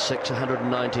 76,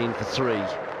 119 for 3.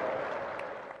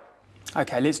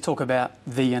 Okay, let's talk about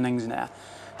the innings now.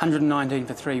 119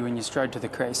 for 3 when you strode to the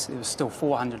crease. There was still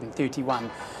 431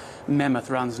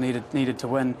 mammoth runs needed to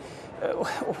win.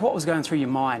 What was going through your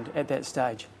mind at that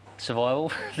stage?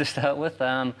 Survival to start with.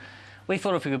 We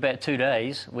thought if we could bat 2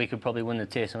 days, we could probably win the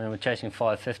test. I mean, we're chasing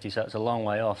 550, so it's a long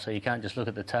way off, so you can't just look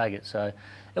at the target. So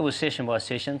it was session by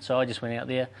session, so I just went out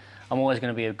there. I'm always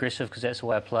going to be aggressive because that's the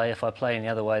way I play. If I play any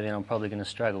other way, then I'm probably going to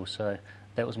struggle. So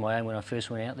that was my aim when I first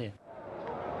went out there.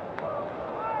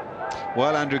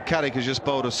 Well, Andrew Caddick has just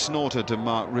bowled a snorter to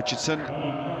Mark Richardson.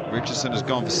 Richardson has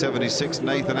gone for 76.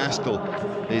 Nathan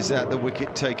Astle is at the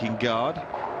wicket taking guard.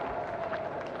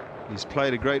 He's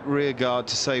played a great rear guard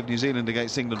to save New Zealand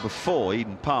against England before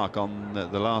Eden Park on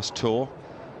the last tour.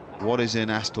 What is in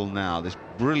Astle now? This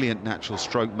brilliant natural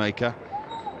stroke maker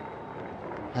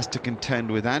has to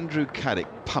contend with Andrew Caddick,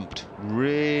 pumped,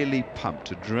 really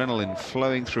pumped, adrenaline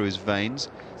flowing through his veins.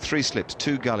 3 slips,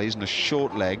 2 gullies and a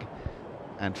short leg,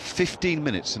 and 15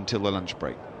 minutes until the lunch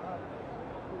break.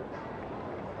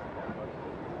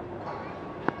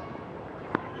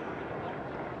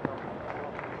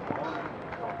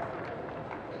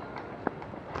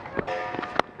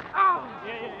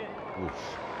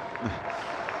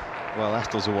 Well,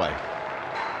 Astle's away.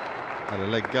 Had a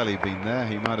leg gully been there,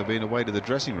 he might have been away to the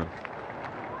dressing room.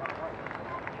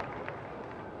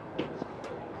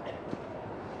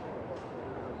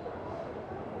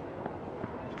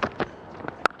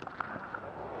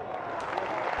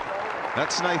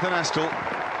 That's Nathan Astle.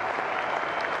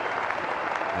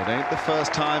 It ain't the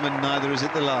first time and neither is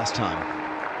it the last time.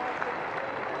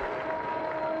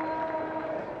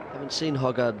 Haven't seen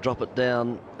Hoggard drop it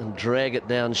down and drag it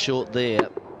down short there.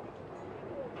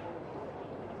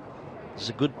 It's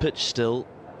a good pitch still.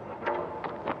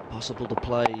 Possible to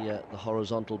play the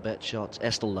horizontal bat shots.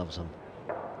 Astle loves them.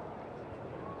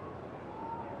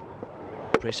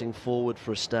 Pressing forward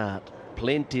for a start.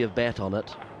 Plenty of bat on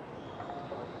it.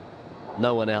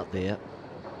 No one out there.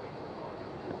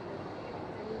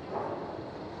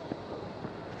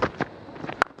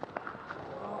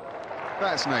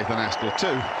 That's Nathan Astle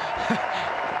too.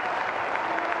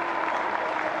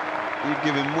 You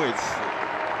give him width,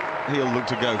 he'll look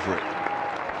to go for it.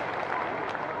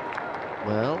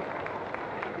 Well,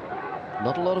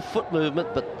 not a lot of foot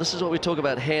movement, but this is what we talk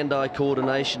about, hand-eye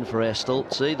coordination for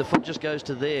Astle. See, the foot just goes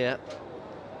to there,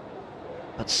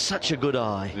 but such a good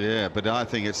eye. Yeah, but I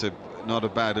think it's not a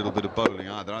bad little bit of bowling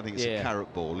either. I think it's a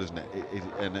carrot ball, isn't it?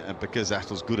 And because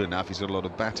Astle's good enough, he's got a lot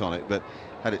of bat on it, but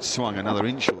had it swung another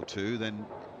inch or two, then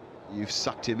you've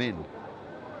sucked him in.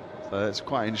 So it's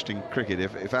quite interesting cricket.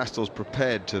 If Astle's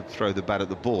prepared to throw the bat at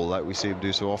the ball, like we see him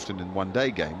do so often in one-day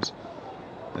games,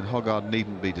 then Hoggard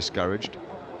needn't be discouraged.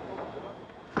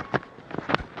 Oof,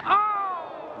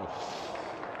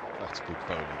 that's good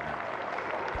bowling now.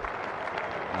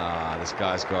 Ah, this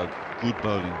guy's got good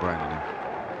bowling brain in him.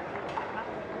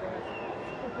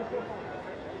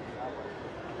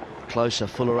 Closer,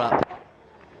 Fuller up.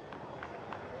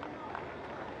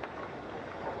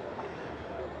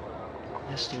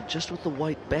 Astle just with the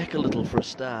weight back a little for a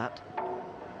start.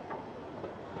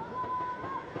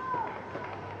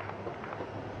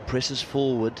 Presses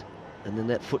forward, and then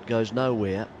that foot goes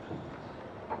nowhere.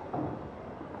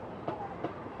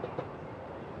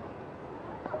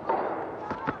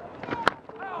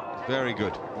 Very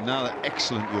good. Another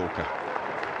excellent Yorker.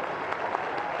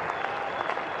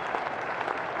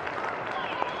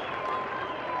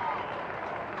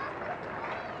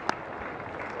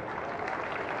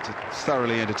 It's a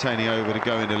thoroughly entertaining over to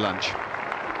go into lunch.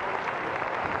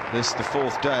 This is the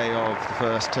 4th day of the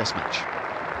first Test match.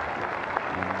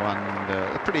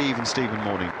 A pretty even Stephen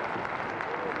morning.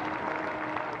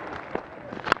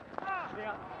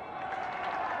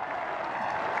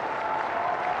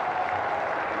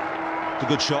 It's a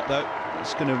good shot though.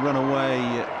 It's going to run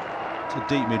away to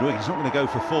deep mid-wicket. It's not going to go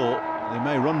for 4. They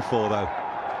may run 4 though.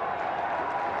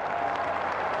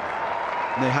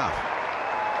 And they have.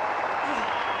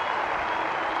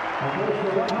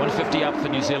 150 up for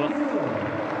New Zealand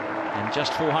and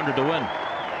just 400 to win.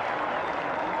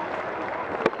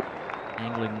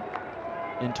 Angling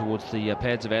in towards the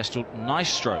pads of Astle.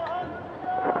 Nice stroke.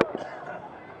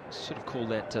 Sort of call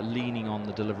that leaning on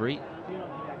the delivery,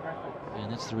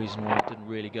 and that's the reason why it didn't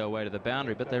really go away to the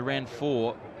boundary, but they ran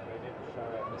 4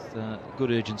 with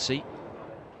good urgency.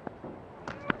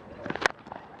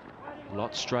 A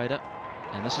lot straighter,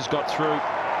 and this has got through.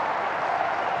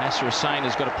 Nasser Hussain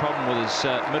has got a problem with his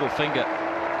middle finger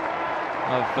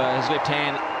of his left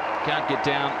hand, can't get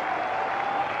down.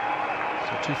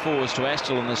 So 2 fours to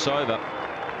Astle in this over.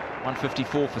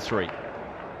 154 for 3.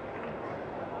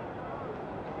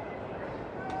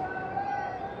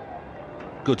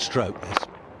 Good stroke, this.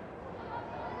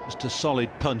 Just a solid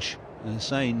punch.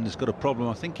 Sain has got a problem.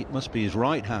 I think it must be his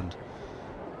right hand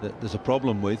that there's a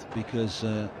problem with, because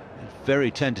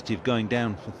very tentative going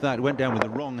down for that. Went down with the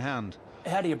wrong hand.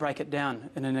 How do you break it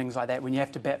down in innings like that when you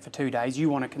have to bat for 2 days? You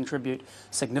want to contribute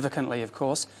significantly, of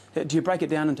course. Do you break it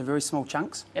down into very small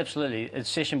chunks? Absolutely. It's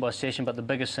session by session, but the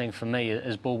biggest thing for me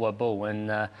is ball by ball.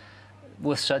 And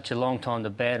with such a long time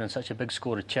to bat and such a big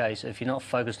score to chase, if you're not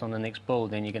focused on the next ball,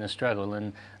 then you're going to struggle.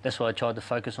 And that's why I tried to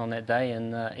focus on that day,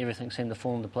 and everything seemed to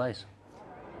fall into place.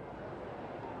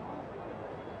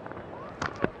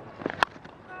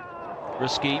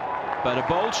 Risky, but a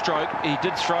bold stroke. He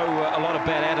did throw a lot of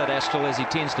bat at it, Astle, as he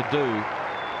tends to do.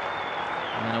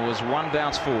 And it was 1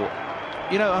 bounce 4.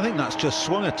 You know, I think that's just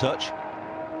swung a touch.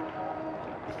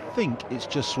 I think it's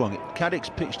just swung it.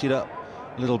 Caddick's pitched it up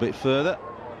a little bit further.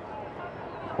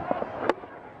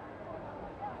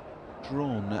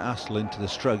 Drawn Astle into the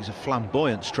stroke. It's a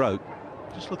flamboyant stroke.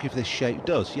 Just look if this shape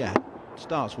does. Yeah,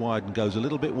 starts wide and goes a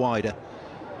little bit wider.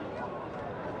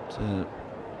 So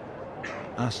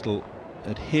Astle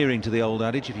adhering to the old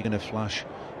adage, if you're going to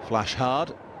flash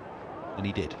hard, and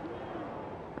he did.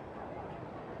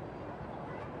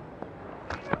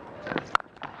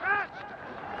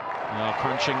 Now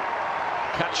crunching,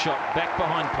 cut shot back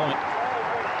behind point.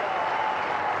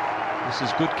 This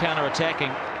is good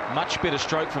counter-attacking. Much better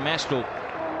stroke from Astle,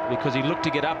 because he looked to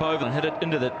get up over and hit it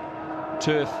into the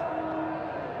turf.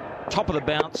 Top of the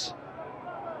bounce.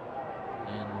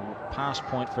 And past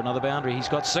point for another boundary. He's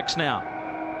got 6 now.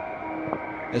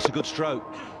 It's a good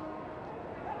stroke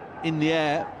in the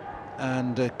air,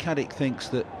 and Caddick thinks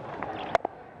that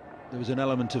there was an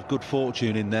element of good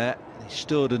fortune in there. He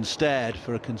stood and stared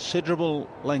for a considerable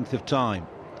length of time.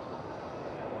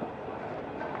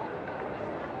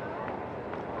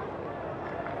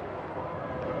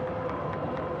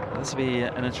 This will be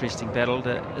an interesting battle.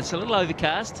 It's a little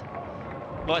overcast.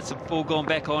 Lights have all gone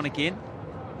back on again.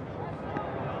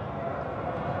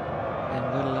 And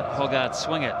will Hoggard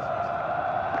swing it?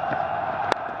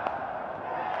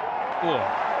 Oh,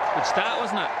 good start,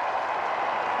 wasn't it?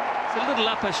 It's a little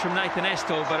uppish from Nathan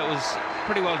Astle, but it was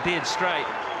pretty well dead straight.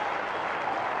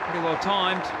 Pretty well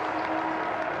timed.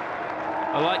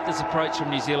 I like this approach from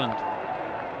New Zealand.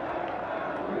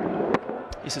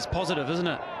 This is positive, isn't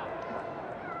it?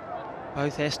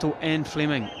 Both Astle and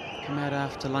Fleming come out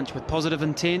after lunch with positive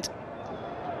intent.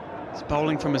 He's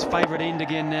bowling from his favourite end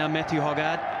again now, Matthew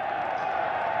Hoggard.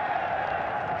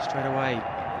 Straight away,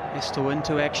 Astle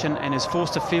into action and is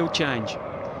forced a field change.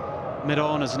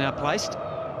 Mid-on is now placed.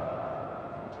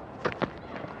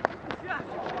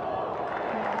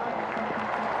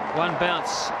 One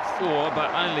bounce 4,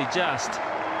 but only just.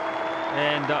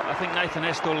 And I think Nathan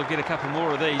Astle will get a couple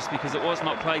more of these, because it was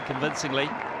not played convincingly.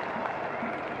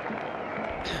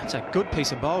 It's a good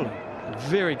piece of bowling. A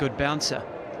very good bouncer.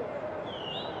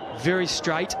 Very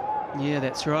straight. Yeah,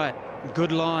 that's right.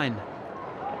 Good line.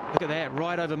 Look at that,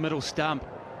 right over middle stump.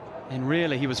 And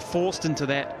really, he was forced into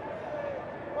that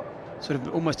sort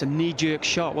of almost a knee-jerk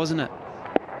shot, wasn't it?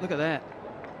 Look at that.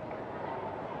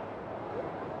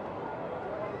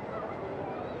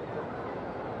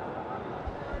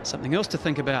 Something else to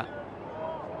think about.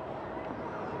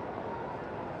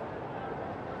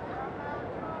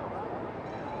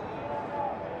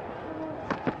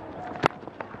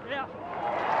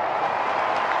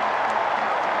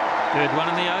 Third one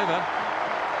in the over.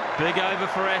 Big over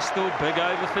for Astle, big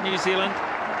over for New Zealand.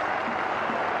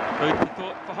 Food for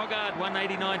thought for Hoggard,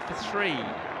 189 for 3.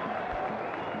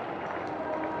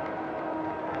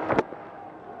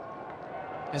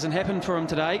 Hasn't happened for him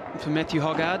today, for Matthew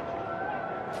Hoggard.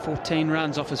 14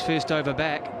 runs off his first over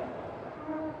back.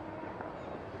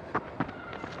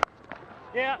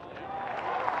 Yeah.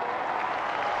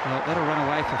 Well, that'll run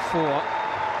away for 4.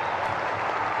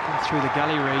 Through the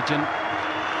gully region.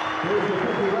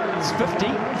 It's 50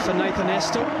 for Nathan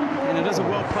Astle, and it is a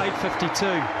well-played 52.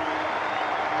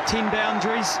 10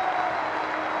 boundaries.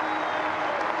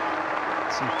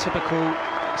 Some typical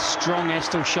strong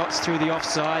Astle shots through the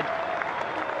offside.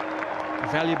 A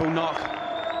valuable knock.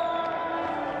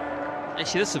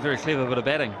 Actually, this is a very clever bit of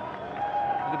batting.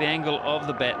 Look at the angle of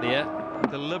the bat there.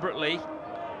 Deliberately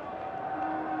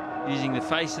using the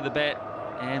face of the bat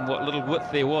and what little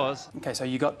width there was. Okay, so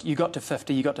you got to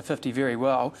 50. You got to 50 very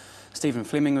well. Stephen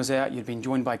Fleming was out. You'd been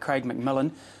joined by Craig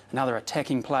McMillan, another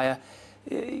attacking player.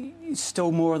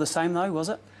 Still more of the same, though, was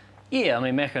it? Yeah, I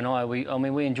mean, Macca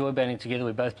and we enjoy batting together.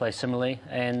 We both play similarly,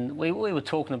 and we were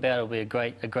talking about it'll be a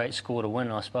great score to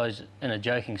win, I suppose, in a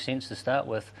joking sense to start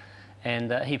with.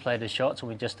 And he played his shots, and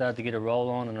we just started to get a roll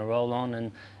on,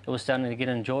 and it was starting to get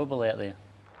enjoyable out there.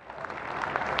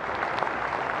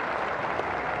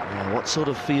 Now, what sort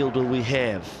of field will we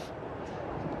have?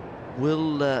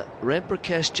 Will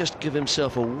Ramprakash just give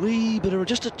himself a wee bit of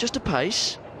just a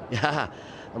pace? Yeah,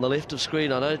 on the left of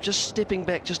screen, I know, just stepping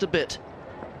back just a bit.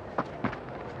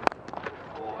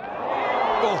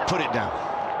 Oh, put it down.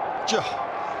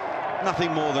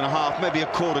 Nothing more than a half, maybe a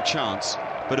quarter chance,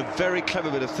 but a very clever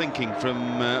bit of thinking from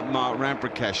Mark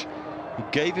Ramprakash, who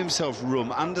gave himself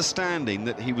room, understanding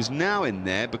that he was now in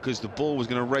there because the ball was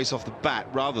going to race off the bat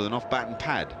rather than off bat and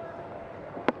pad.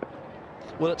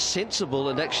 Well, it's sensible,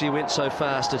 and actually went so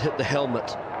fast it hit the helmet.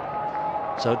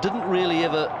 So it didn't really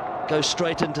ever go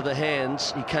straight into the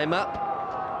hands. He came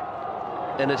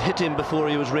up and it hit him before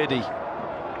he was ready.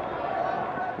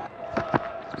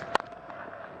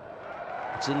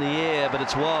 It's in the air, but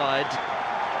it's wide.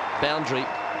 Boundary.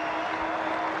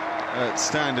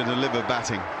 Stand and deliver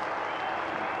batting.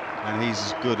 And he's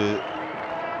as good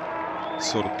a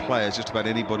sort of player as just about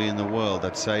anybody in the world,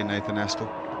 I'd say, Nathan Astle.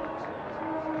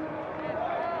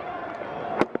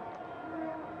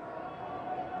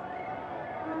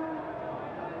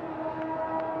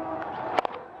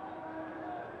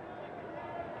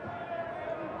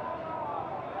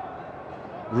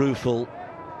 Rueful.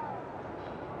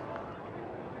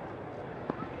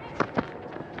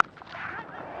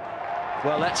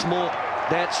 Well, that's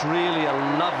really a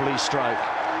lovely stroke.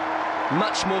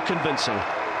 Much more convincing.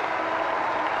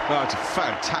 Oh, it's a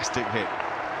fantastic hit.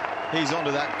 He's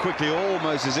onto that quickly,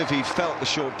 almost as if he felt the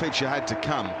short pitcher had to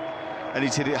come. And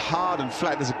he's hit it hard and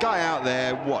flat. There's a guy out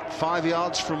there, what, 5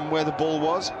 yards from where the ball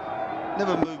was?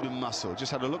 Never moved a muscle,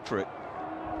 just had a look for it.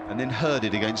 And then heard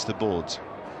it against the boards.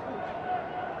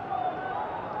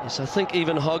 Yes, I think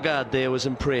even Hoggard there was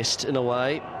impressed in a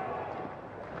way.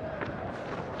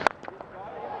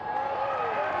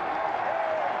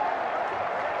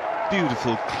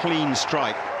 Beautiful, clean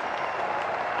strike.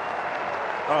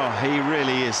 Oh, he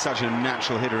really is such a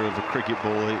natural hitter of a cricket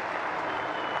ball.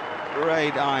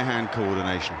 Great eye-hand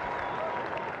coordination.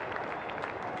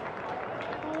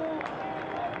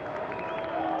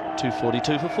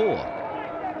 .242 for 4.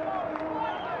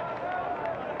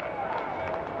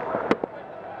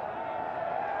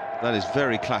 That is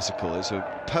very classical. It's a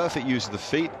perfect use of the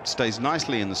feet, stays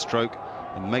nicely in the stroke,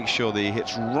 and makes sure that he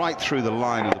hits right through the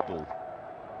line of the ball.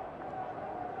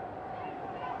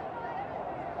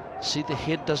 See, the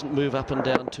head doesn't move up and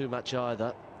down too much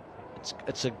either.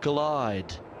 It's a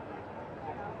glide.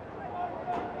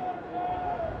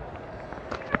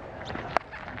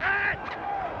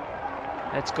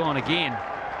 That's gone again.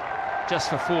 Just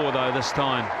for 4 though this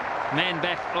time. Man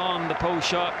back on the pull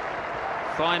shot.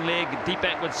 Fine leg, deep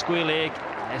backward square leg.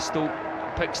 Astle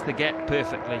picks the gap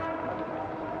perfectly.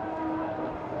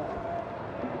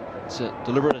 It's a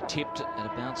deliberate attempt at a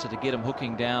bouncer to get him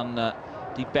hooking down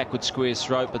deep backward square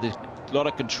throat, but there's a lot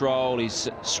of control. He's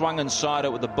swung inside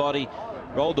it with the body,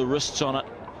 rolled the wrists on it.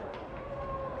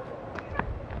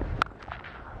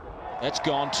 That's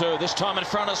gone too, this time in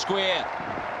front of square.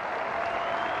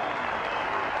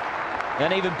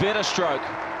 An even better stroke.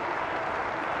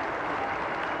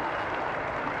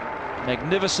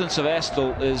 Magnificence of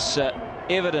Astle is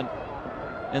evident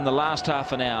in the last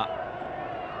half an hour.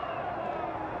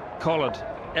 Collared,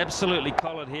 absolutely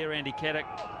collared here, Andy Caddick.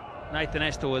 Nathan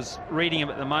Astle was reading him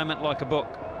at the moment like a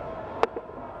book.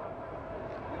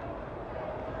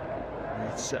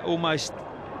 It's almost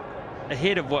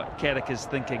ahead of what Caddick is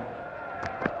thinking.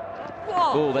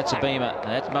 Oh, that's a beamer.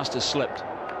 That must have slipped.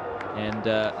 And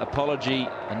apology,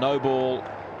 a no ball,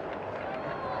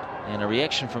 and a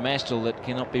reaction from Astle that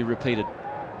cannot be repeated.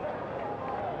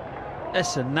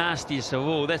 That's the nastiest of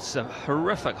all. That's a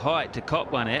horrific height to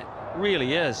cop one at.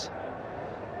 Really is.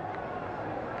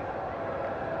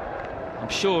 I'm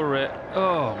sure.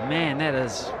 Oh man,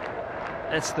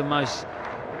 that's the most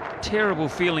terrible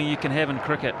feeling you can have in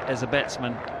cricket as a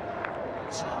batsman.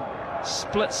 It's a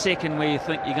split second where you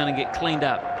think you're going to get cleaned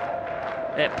up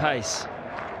at pace.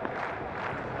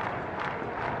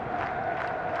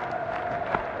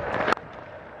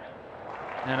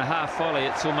 And a half volley,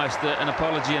 it's almost an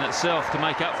apology in itself to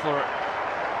make up for it.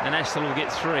 And Astle will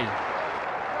get 3.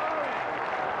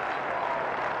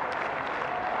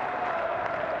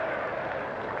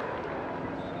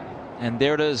 And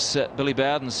there it is. Billy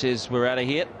Bowden says we're out of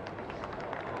here.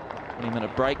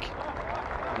 20-minute break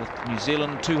with New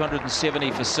Zealand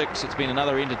 270 for 6. It's been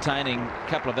another entertaining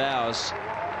couple of hours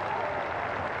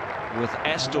with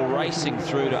Astle racing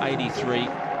through to 83.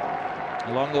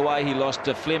 Along the way he lost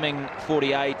to Fleming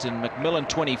 48 and McMillan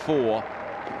 24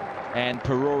 and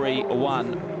Perori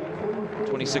 1.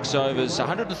 26 overs,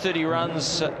 130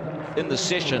 runs in the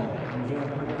session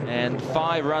and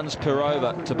 5 runs per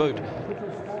over to boot.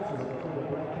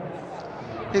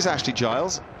 Here's Ashley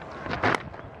Giles.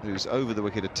 whose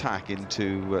over-the-wicket attack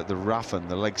into the rough and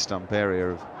the leg stump area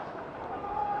of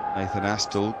Nathan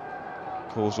Astle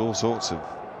caused all sorts of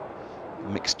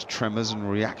mixed tremors and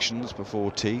reactions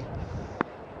before tea.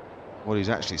 What he's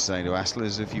actually saying to Astle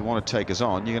is, if you want to take us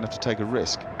on, you're going to have to take a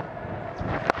risk.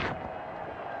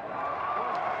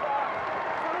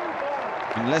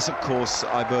 Unless, of course,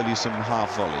 I bowl you some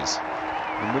half volleys,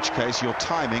 in which case your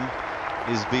timing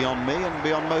is beyond me and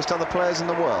beyond most other players in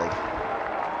the world.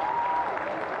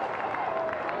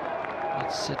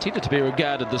 It's tended to be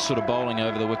regarded, this sort of bowling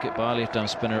over the wicket by a left-arm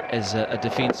spinner, as a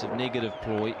defensive negative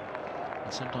ploy.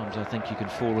 And sometimes I think you can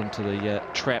fall into the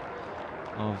trap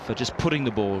of just putting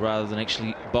the ball rather than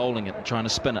actually bowling it and trying to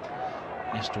spin it.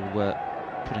 Astle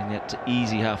putting that to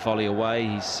easy half volley away.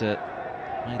 He's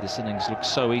made this innings look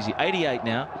so easy. 88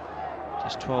 now,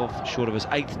 just 12 short of his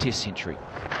 8th Test century.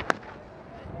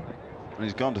 And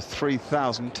he's gone to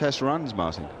 3,000 Test runs,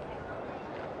 Martin.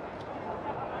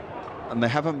 And they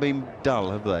haven't been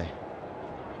dull, have they?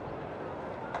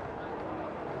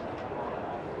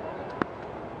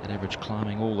 That average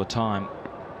climbing all the time.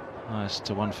 Highest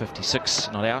to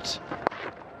 156, not out.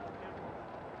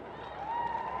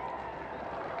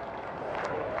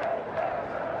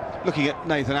 Looking at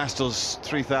Nathan Astle's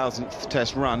 3,000th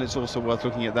Test run, it's also worth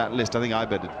looking at that list. I think I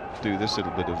better do this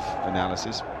little bit of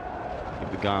analysis.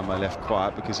 Keep the guy on my left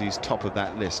quiet, because he's top of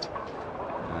that list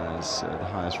as the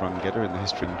highest run getter in the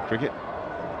history of cricket.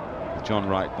 John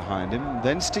Wright behind him.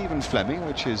 Then Stephen Fleming,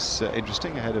 which is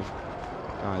interesting, ahead of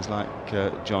guys like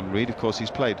John Reid. Of course,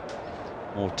 he's played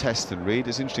more Tests than Reid.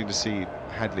 It's interesting to see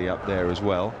Hadley up there as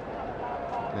well.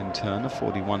 Then Turner,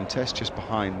 41 Tests, just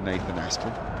behind Nathan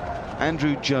Astle.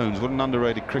 Andrew Jones, what an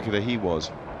underrated cricketer he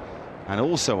was. And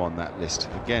also on that list,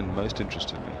 again, most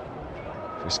interestingly,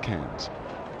 Chris Cairns,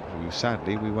 who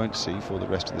sadly we won't see for the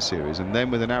rest of the series. And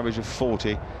then with an average of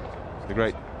 40, the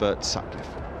great Bert Sutcliffe.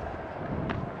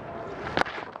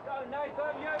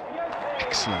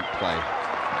 Excellent play.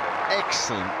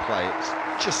 Excellent play. It's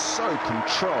just so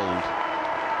controlled.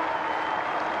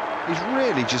 He's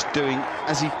really just doing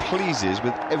as he pleases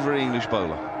with every English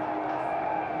bowler.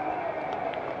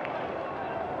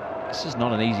 This is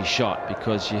not an easy shot,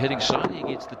 because you're hitting slightly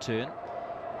against the turn.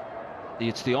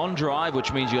 It's the on drive,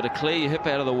 which means you've got to clear your hip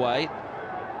out of the way.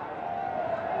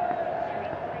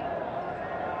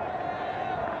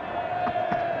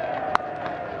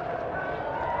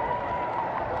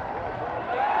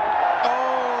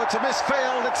 Oh, it's a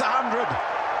misfield. It's 100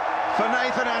 for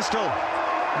Nathan Astle.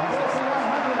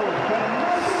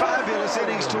 Fabulous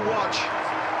innings to watch.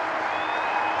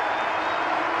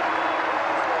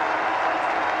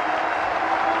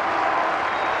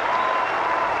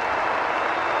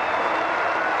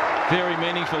 Very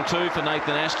meaningful too for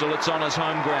Nathan Astle. It's on his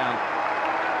home ground.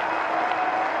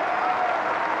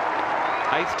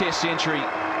 8th Test century.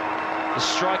 The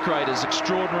strike rate is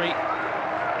extraordinary.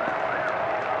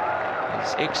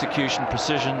 His execution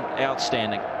precision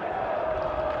outstanding.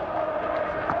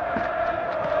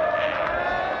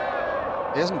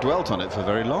 He hasn't dwelt on it for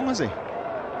very long, has he?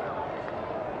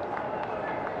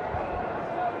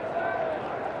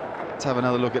 Let's have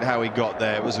another look at how he got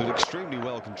there. It was an extremely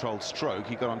well-controlled stroke.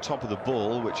 He got on top of the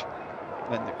ball, which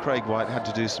meant that Craig White had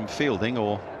to do some fielding,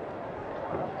 or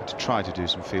had to try to do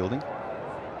some fielding.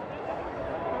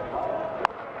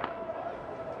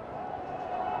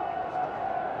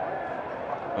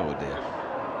 Oh dear.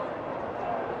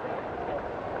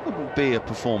 It would be a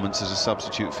performance as a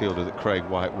substitute fielder that Craig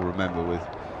White will remember with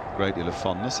a great deal of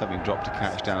fondness, having dropped a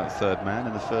catch down at third man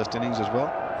in the first innings as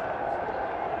well.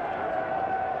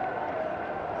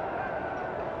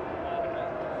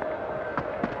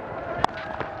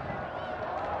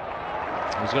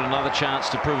 He's got another chance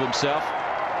to prove himself,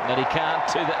 but he can't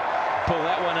pull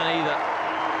that one in either.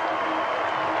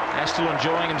 Astle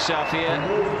enjoying himself here.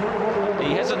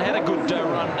 He hasn't had a good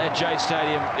run at Jade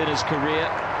Stadium in his career.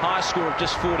 High score of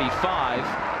just 45.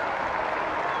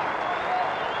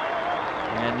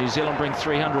 And New Zealand bring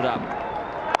 300 up.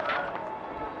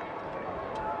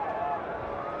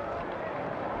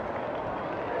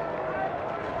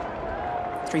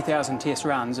 .3,000 Test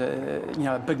runs, you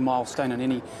know, a big milestone in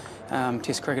any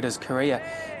Test cricketer's career.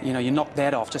 You know, you knocked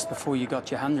that off just before you got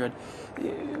your 100.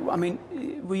 I mean,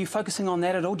 were you focusing on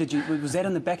that at all? Was that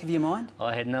in the back of your mind?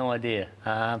 I had no idea.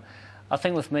 I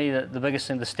think with me, the biggest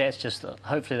thing, the stats, just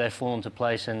hopefully they fall into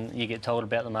place and you get told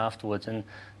about them afterwards. And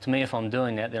to me, if I'm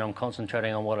doing that, then I'm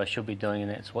concentrating on what I should be doing,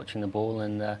 and that's watching the ball.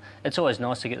 And it's always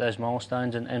nice to get those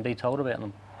milestones and be told about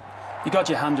them. You got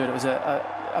your 100. It was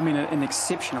an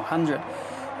exceptional 100.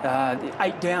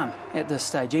 8 down at this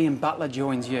stage. Ian Butler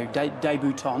joins you,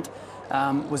 debutant.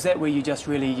 Was that where you just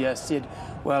really said,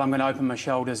 well, I'm going to open my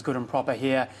shoulders good and proper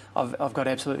here, I've got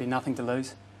absolutely nothing to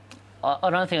lose? I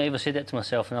don't think I ever said that to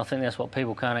myself, and I think that's what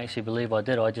people can't actually believe I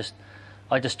did. I just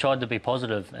tried to be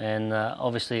positive, and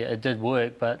obviously it did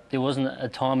work, but there wasn't a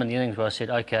time in the innings where I said,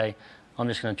 OK, I'm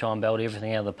just going to try and belt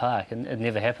everything out of the park, and it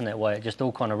never happened that way. It just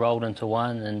all kind of rolled into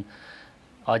one, and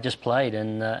I just played,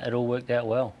 and it all worked out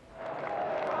well.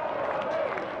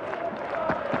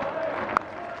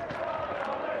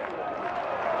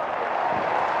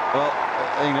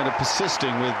 Well, England are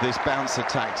persisting with this bouncer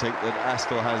tactic that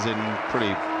Astle has in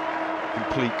pretty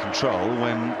complete control.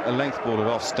 When a length ball at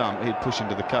off stump, he'd push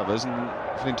into the covers, and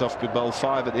Flintoff could bowl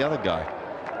 5 at the other guy.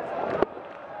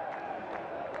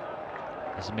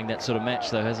 Hasn't been that sort of match,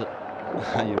 though, has it?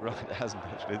 You're right, it hasn't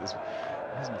actually. It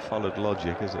hasn't followed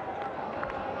logic, has it?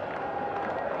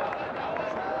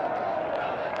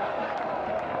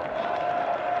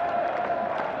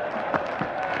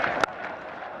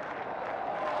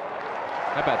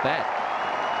 How about that?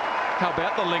 How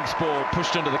about the links ball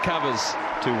pushed into the covers?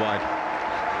 Too wide.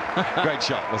 Great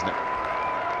shot, wasn't it?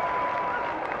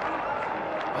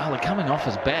 Well, they're coming off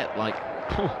his bat like...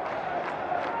 Phew.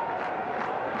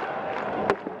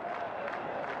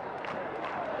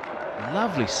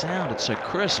 Lovely sound, it's so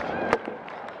crisp.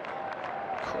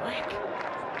 Crack.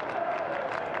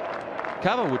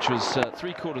 Cover, which was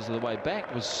 3/4 of the way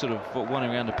back, was sort of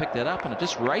wanting around to pick that up, and it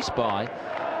just raced by.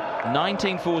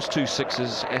 19 fours, 2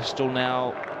 sixes. Astle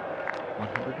now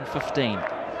 115.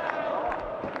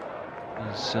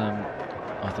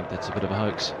 I think that's a bit of a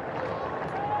hoax.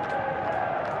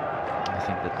 I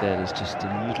think that is just a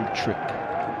little trick.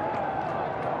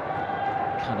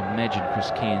 Can't imagine Chris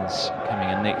Cairns coming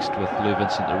in next with Lou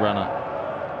Vincent the runner.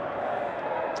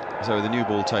 So with the new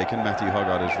ball taken, Matthew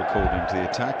Hoggard is recalled into the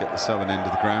attack at the southern end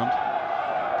of the ground.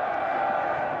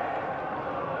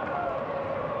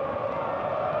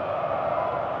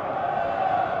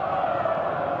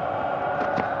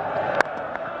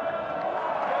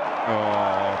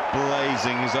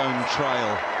 Blazing his own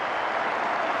trail.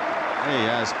 He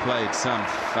has played some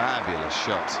fabulous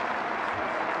shots.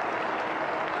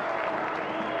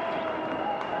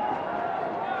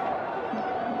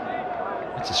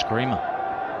 It's a screamer.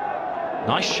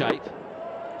 Nice shape.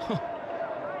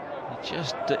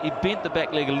 He bent the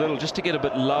back leg a little just to get a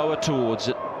bit lower towards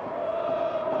it,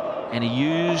 and he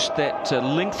used that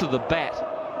length of the bat,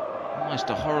 almost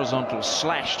a horizontal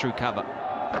slash through cover.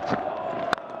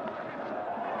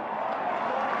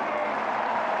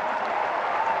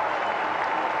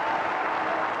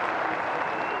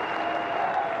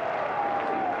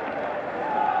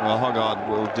 Well, Hoggard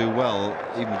will do well,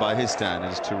 even by his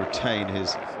standards, to retain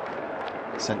his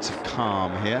sense of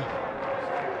calm here.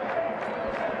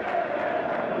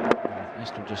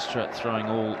 Astle just throwing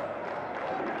all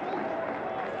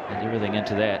and everything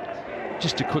into that.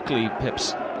 Just to quickly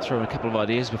perhaps throw in a couple of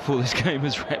ideas before this game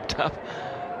is wrapped up.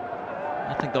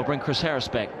 I think they'll bring Chris Harris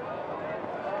back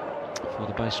for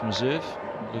the basin reserve.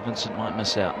 Lou Vincent might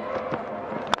miss out.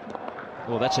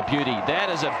 Oh, that's a beauty. That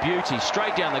is a beauty.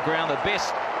 Straight down the ground. The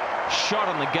best shot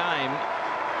in the game.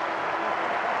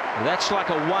 That's like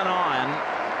a 1-iron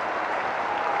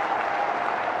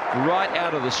right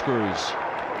out of the screws.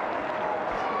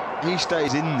 He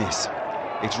stays in this.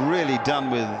 It's really done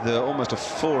with almost a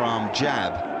forearm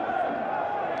jab,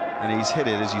 and he's hit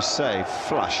it, as you say,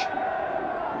 flush.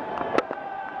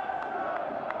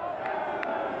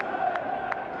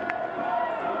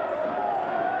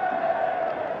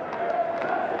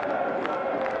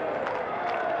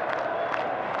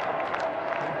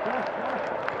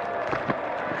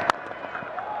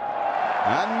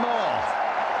 And more.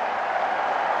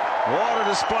 What a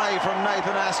display from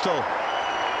Nathan Astle.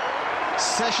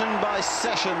 Session by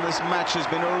session, this match has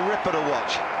been a ripper to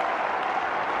watch.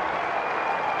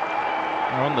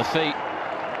 They're on the feet.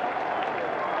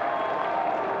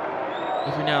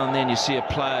 Every now and then you see a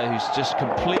player who's just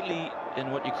completely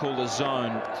in what you call the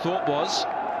zone. Thought was,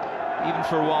 even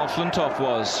for a while Flintoff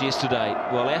was yesterday.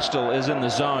 Well, Astle is in the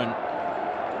zone.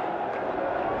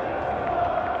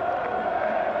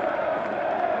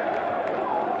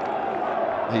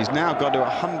 He's now got to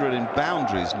 100 in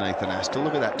boundaries, Nathan Astle.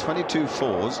 Look at that, 22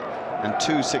 fours and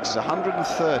 2 sixes,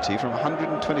 130 from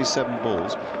 127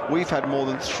 balls. We've had more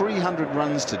than 300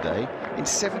 runs today in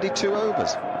 72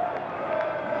 overs.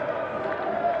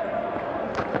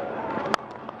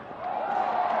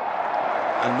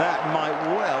 And that might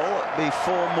well be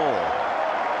 4 more.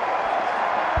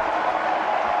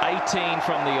 18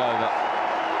 from the over.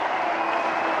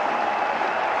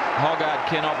 Hoggard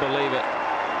cannot believe it.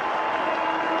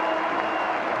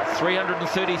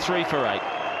 333 for 8.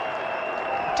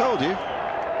 Told you.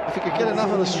 If he could get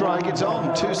enough of the strike, it's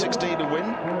on. 2.16 to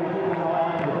win.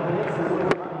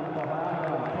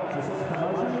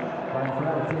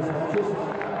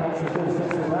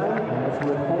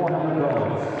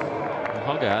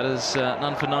 Hoggard is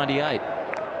none for 98.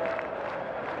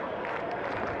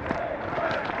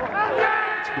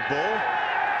 It's a good ball.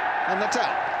 And that's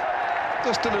out.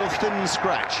 Just a little thin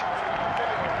scratch.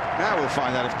 Now we'll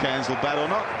find out if Cairns will bat or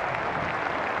not.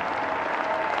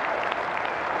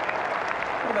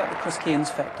 What about the Chris Cairns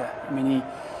factor? I mean,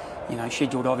 he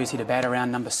scheduled obviously to bat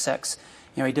around number 6.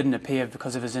 He didn't appear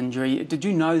because of his injury. Did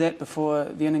you know that before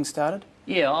the innings started?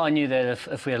 Yeah, I knew that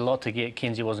if we had a lot to get,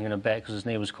 Kenzie wasn't going to bat because his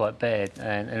knee was quite bad.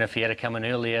 And if he had to come in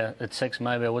earlier at 6,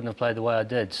 maybe I wouldn't have played the way I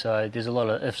did. So there's a lot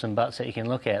of ifs and buts that you can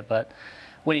look at. But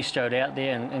when he strode out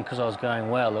there, and because I was going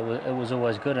well, it was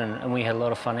always good. And we had a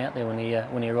lot of fun out there when he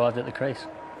arrived at the crease.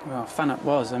 Well, fun it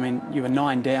was. I mean, you were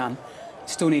 9 down,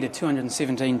 still needed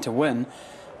 217 to win.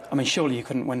 I mean, surely you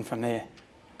couldn't win from there.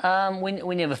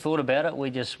 We never thought about it.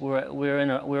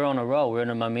 We're on a roll. We're in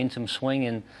a momentum swing,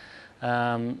 and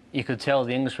you could tell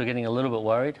the English were getting a little bit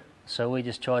worried. So we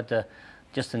just tried to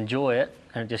just enjoy it,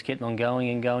 and it just kept on going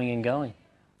and going and going.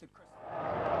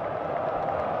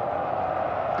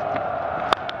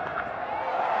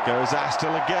 Goes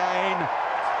Astle again.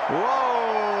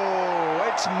 Whoa!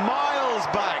 It's miles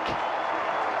back,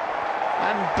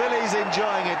 and Billy's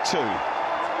enjoying it too.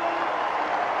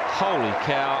 Holy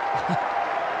cow.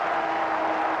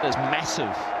 It's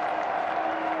massive.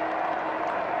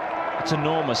 It's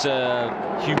enormous,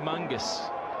 humongous.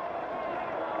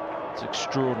 It's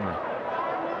extraordinary.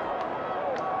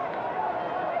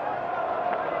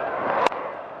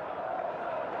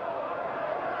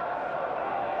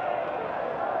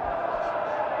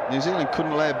 New Zealand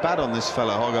couldn't lay a bat on this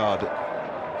fella, Hoggard.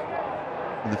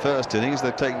 In the first innings,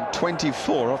 they've taken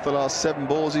 24 off the last 7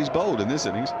 balls he's bowled in this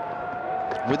innings.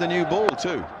 With a new ball,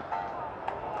 too.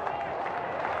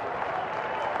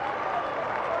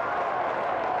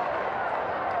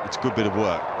 It's a good bit of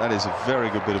work. That is a very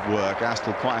good bit of work.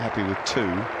 Astle quite happy with 2.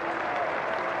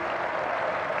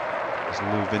 As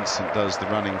Lou Vincent does the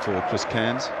running for Chris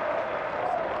Cairns.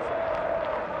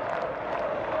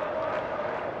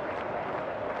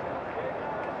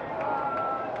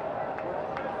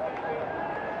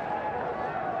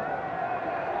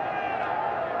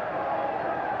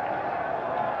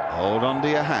 Hold on to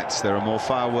your hats. There are more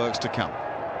fireworks to come.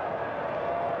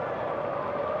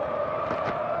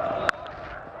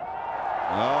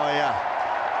 Oh, yeah.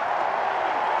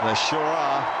 There sure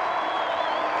are.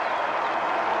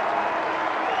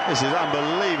 This is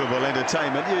unbelievable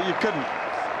entertainment.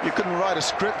 You couldn't write a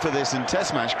script for this in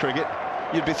Test match cricket.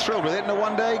 You'd be thrilled with it in a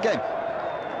one-day game.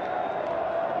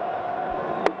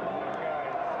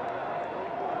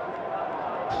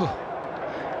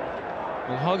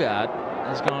 Well, Hoggard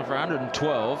has gone for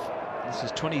 112. This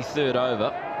is 23rd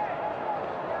over.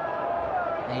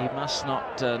 He must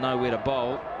not know where to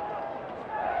bowl.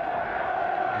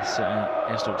 He's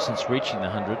Astle since reaching the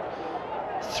 100.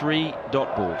 3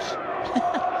 dot balls.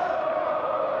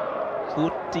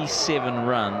 47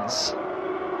 runs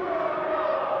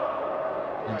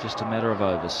in just a matter of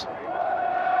overs.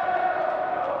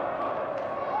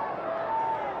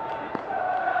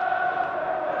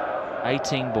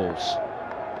 $18 balls.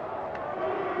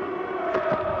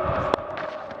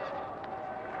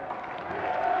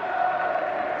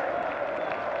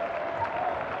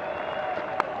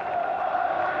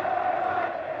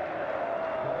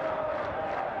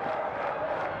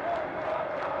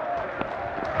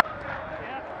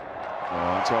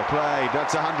 Well played.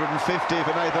 That's 150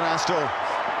 for Nathan Astle.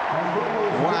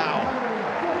 Wow.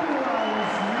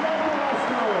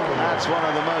 That's one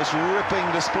of the most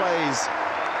ripping displays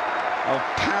of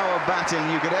power batting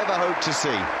you could ever hope to see.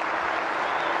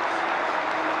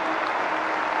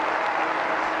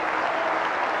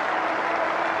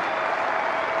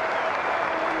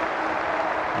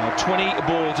 Now 20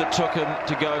 balls it took him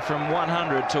to go from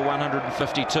 100 to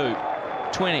 152.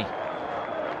 20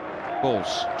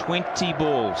 balls. 20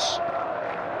 balls.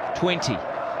 20.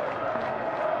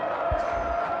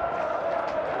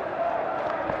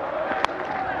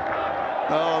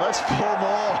 Oh, that's 4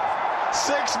 more.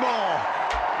 6 more.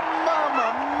 Mamma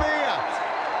mia.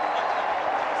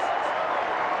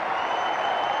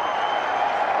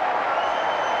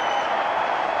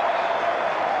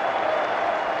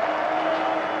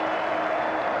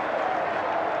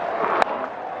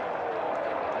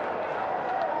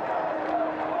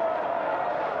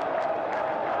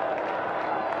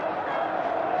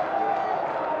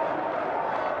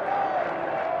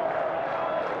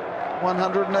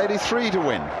 $183 to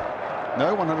win.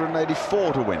 No,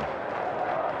 184 to win.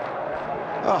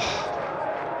 Oh,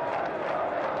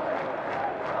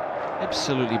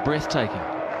 absolutely breathtaking.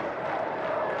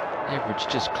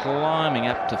 Average just climbing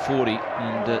up to 40,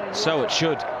 and so it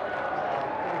should.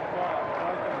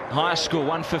 Highest score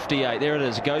 158. There it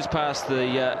is. It goes past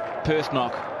the Perth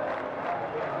knock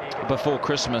before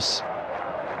Christmas,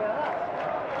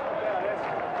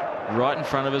 right in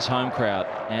front of his home crowd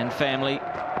and family.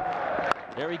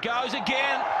 There he goes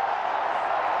again.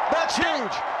 That's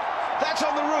huge. That's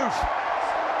on the roof.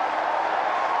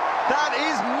 That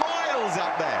is miles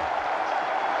up there.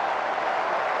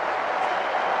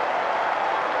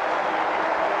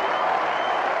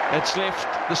 It's left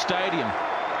the stadium.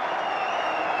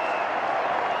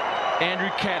 Andrew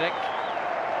Caddick,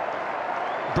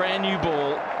 brand new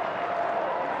ball,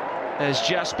 has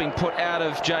just been put out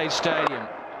of Jade Stadium.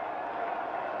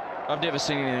 I've never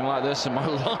seen anything like this in my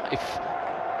life.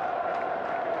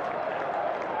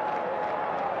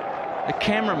 The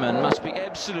cameraman must be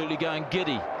absolutely going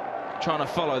giddy trying to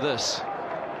follow this.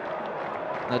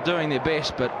 They're doing their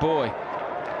best, but boy.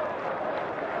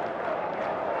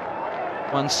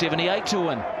 178 to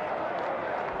win.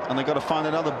 And they've got to find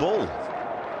another ball.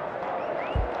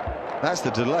 That's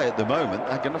the delay at the moment.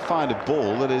 They're going to find a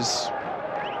ball that is,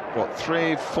 what,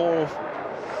 4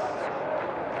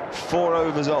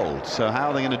 overs old. So how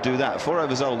are they going to do that? 4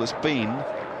 overs old that's been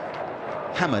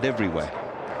hammered everywhere.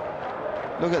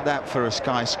 Look at that for a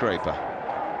skyscraper.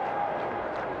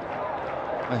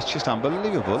 It's just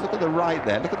unbelievable. Look at the right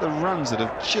there. Look at the runs that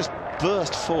have just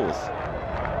burst forth.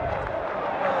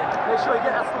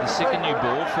 The second new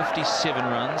ball, 57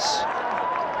 runs.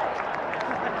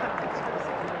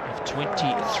 Of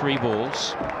 23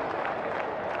 balls,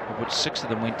 of which 6 of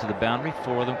them went to the boundary,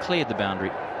 4 of them cleared the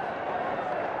boundary.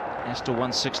 Astle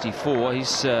 164.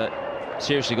 He's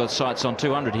seriously got sights on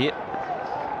 200 here.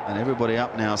 And everybody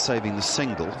up now saving the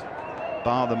single,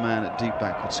 bar the man at deep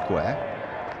backward square.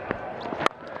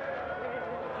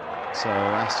 So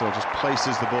Astle just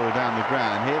places the ball down the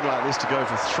ground. He'd like this to go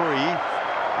for 3.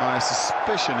 My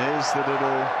suspicion is that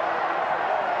it'll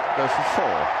go for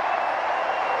 4.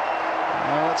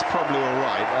 That's probably all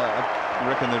right. I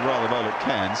reckon they'd rather bowl at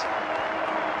Cairns.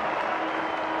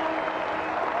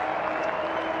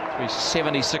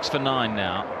 76 for 9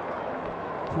 now.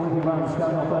 20 runs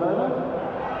going off that over.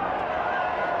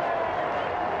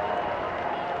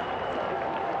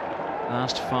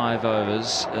 Last 5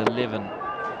 overs, 11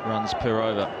 runs per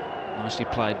over. Nicely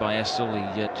played by Astle. He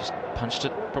just punched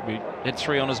it. Probably had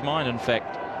 3 on his mind, in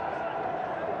fact.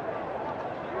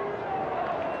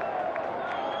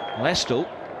 Well, Astle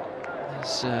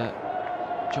has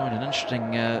joined an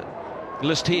interesting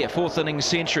list here. 4th innings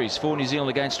centuries for New Zealand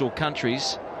against all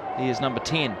countries. He is number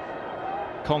 10.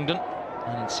 Congdon,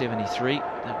 1973.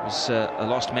 That was a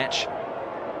lost match.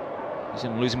 New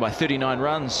Zealand losing by 39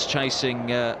 runs, chasing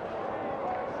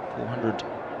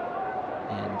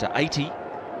 480.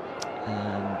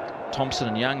 And Thompson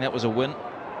and Young, that was a win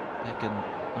back in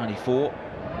 '94.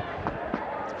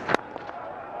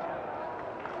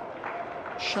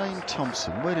 Shane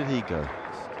Thompson, where did he go?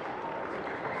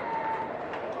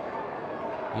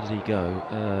 Where did he go?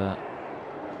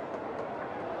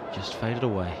 Just faded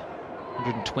away.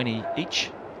 120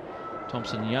 each.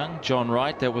 Thompson and Young. John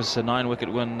Wright, that was a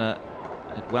 9-wicket win at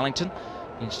Wellington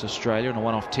against Australia in a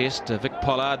one-off test. Vic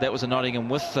Pollard, that was a Nottingham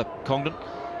with Congdon.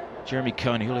 Jeremy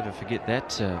Coney, who'll ever forget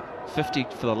that. 50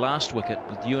 for the last wicket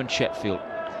with Ewan Chatfield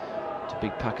to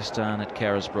beat Pakistan at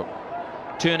Carisbrook.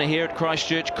 Turner here at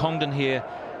Christchurch, Congdon here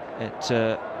at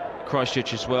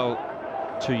Christchurch as well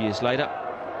 2 years later,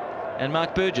 and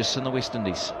Mark Burgess in the West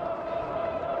Indies.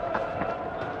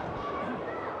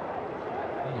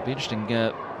 It'll be interesting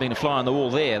being a fly on the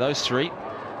wall there, those 3.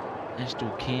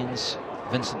 Astle, Cairns,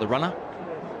 Vincent the runner.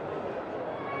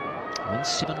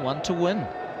 171 to win.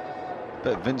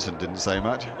 Bet Vincent didn't say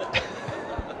much.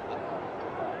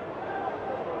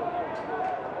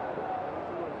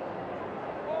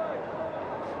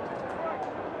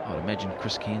 I'd imagine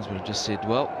Chris Cairns would have just said,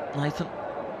 well, Nathan,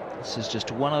 this is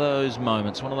just one of those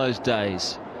moments, one of those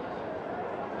days.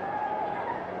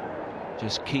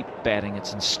 Just keep batting.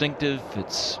 It's instinctive,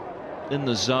 it's in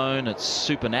the zone, it's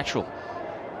supernatural.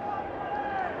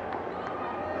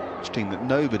 Interesting that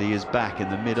nobody is back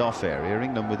in the mid-off area.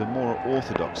 England with a more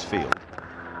orthodox field.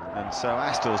 And so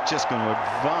Astle's just going to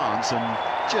advance and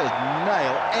just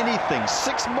nail anything.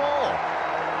 6 more.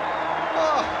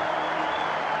 Oh.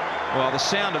 Well, the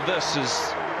sound of this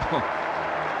is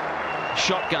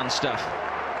shotgun stuff.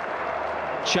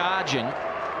 Charging.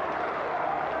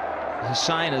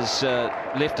 Hussain has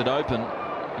left it open.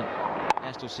 And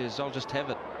Astle says, I'll just have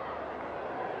it.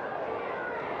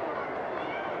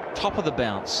 Top of the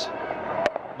bounce.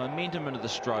 Momentum into the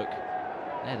stroke.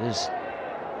 That is...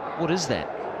 What is that?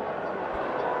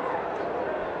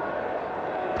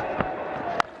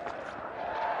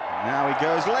 Now he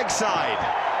goes leg side.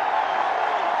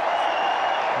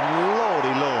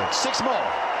 Lordy Lord. 6 more.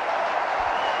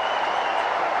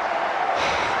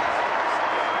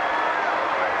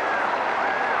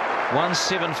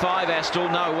 .175 Astle,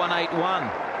 no, 181.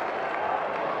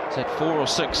 Is that 4 or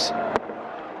 6?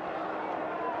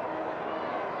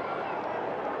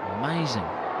 Amazing.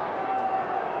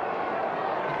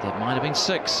 That might have been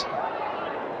 6.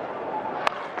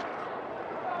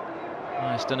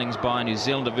 Highest innings by New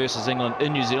Zealander versus England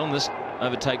in New Zealand. This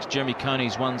overtakes Jeremy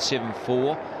Coney's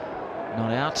 174.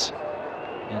 Not out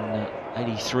in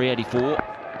 83, 84. Oh,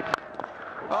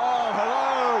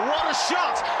 hello! What a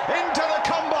shot into the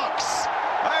combox!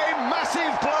 A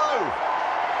massive blow!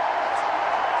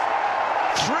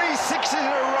 3 sixes in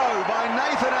a row by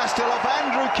Nathan Astle off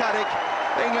Andrew Caddick,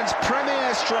 England's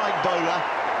premier strike bowler.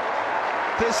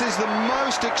 This is the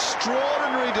most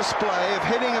extraordinary display of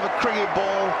hitting of a cricket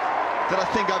ball that I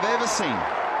think I've ever seen.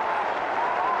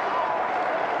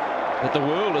 That the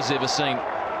world has ever seen.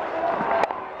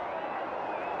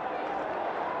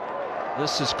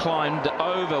 This has climbed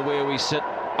over where we sit,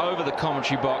 over the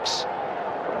commentary box.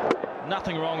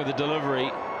 Nothing wrong with the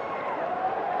delivery.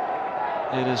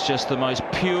 It is just the most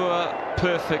pure,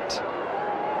 perfect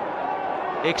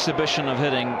exhibition of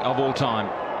hitting of all time.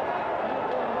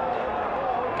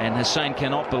 And Hussain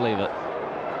cannot believe it.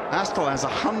 Astle has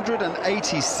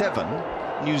 187.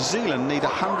 New Zealand need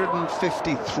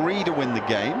 153 to win the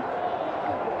game.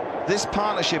 This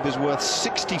partnership is worth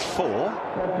 64.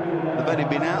 They've only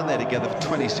been out there together for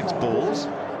 26 balls.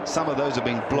 Some of those are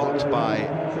being blocked by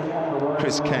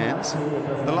Chris Cairns.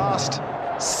 The last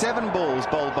 7 balls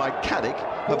bowled by Caddick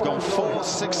have gone 4,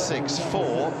 6, 6,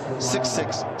 4, 6,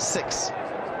 6, 6.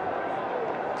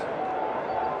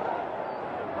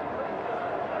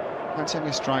 That's having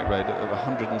a strike rate of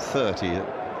 130 in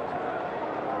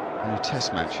a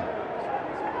test match.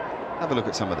 Have a look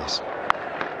at some of this.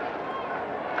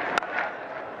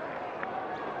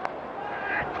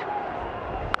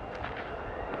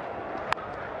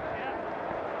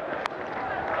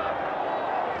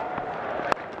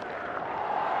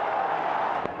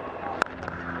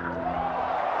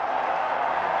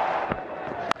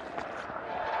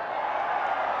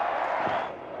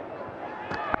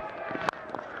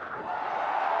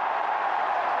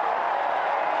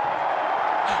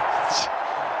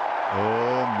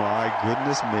 Oh my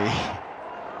goodness me.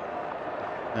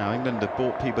 Now England have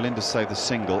brought people in to save the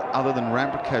single other than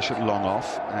Ramprakash at long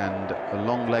off and a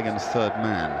long leg and a third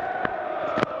man.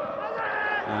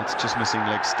 That's just missing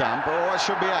leg stump. Oh, it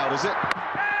should be out, is it?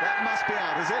 That must be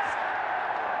out, is it?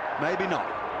 Maybe not.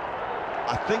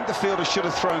 I think the fielder should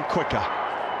have thrown quicker.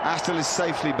 Astle is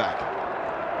safely back.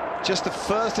 Just the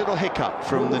first little hiccup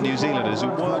from the New Zealanders who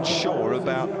weren't sure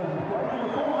about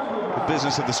the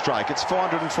business of the strike. It's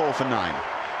 404 for 9.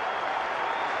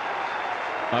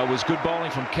 It was good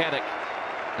bowling from Caddick.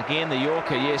 Again, the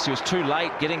Yorker, yes, he was too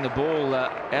late getting the ball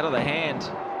out of the hand.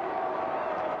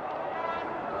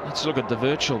 Let's look at the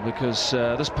virtual, because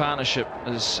this partnership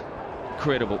is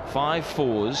incredible. 5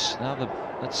 fours. Now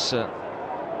that's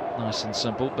nice and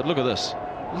simple. But look at this.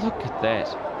 Look at that.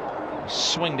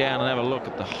 Swing down and have a look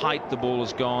at the height the ball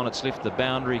has gone. It's left the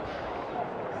boundary.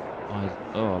 Oh,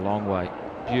 a long way.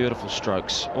 Beautiful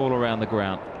strokes all around the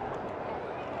ground.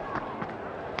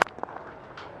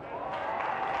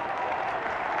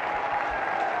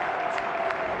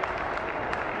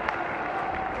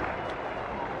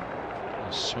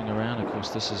 Swing around. Of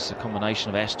course, this is a combination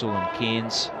of Astle and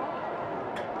Cairns.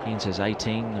 Cairns has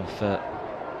 18 of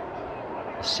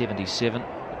 77.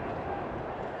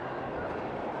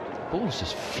 The ball's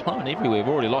just flown everywhere. We've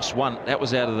already lost one. That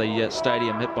was out of the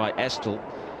stadium, hit by Astle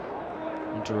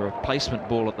into a replacement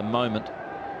ball at the moment.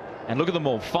 And look at them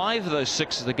all. 5 of those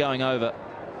 6s are going over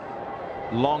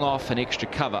long off and extra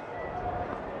cover.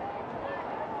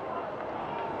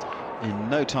 In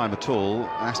no time at all,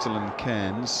 Astle and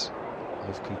Cairns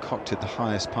have concocted the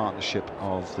highest partnership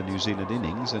of the New Zealand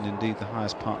innings, and indeed the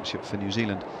highest partnership for New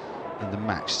Zealand in the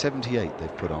match. 78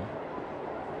 they've put on.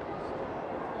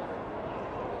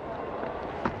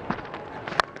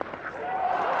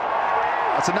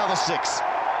 That's another 6.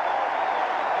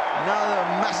 Another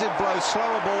massive blow,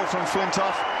 slower ball from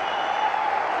Flintoff,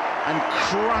 and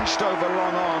crunched over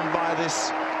long on by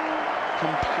this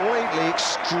completely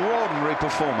extraordinary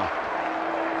performer.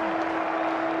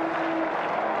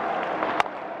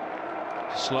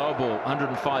 Slower ball,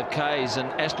 105 Ks,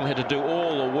 and Astle had to do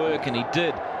all the work, and he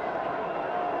did.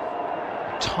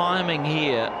 Timing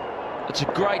here, it's a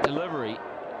great delivery.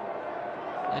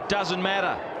 It doesn't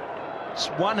matter. It's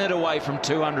 1 hit away from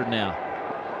 200 now.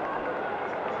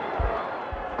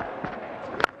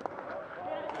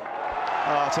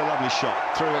 that's a lovely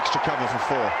shot. Through extra cover for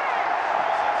 4.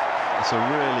 It's a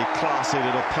really classy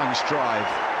little punch drive.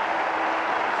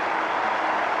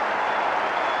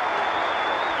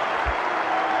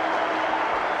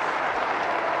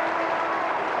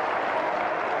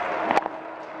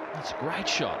 That's a great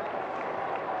shot.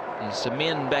 There's some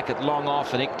men back at long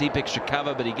off and deep extra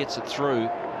cover, but he gets it through.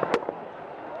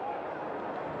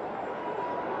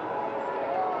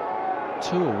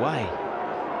 2 away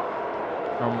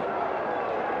from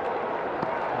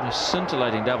the most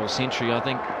scintillating double century I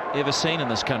think ever seen in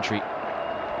this country.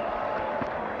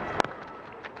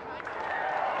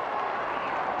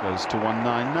 Goes to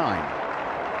 199.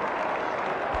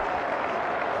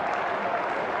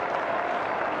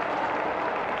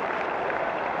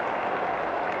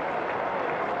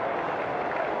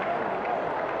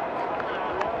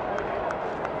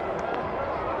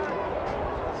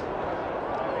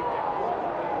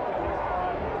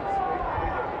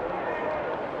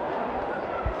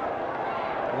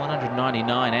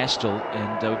 Astle,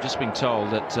 and we've just been told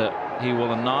that he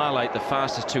will annihilate the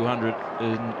fastest 200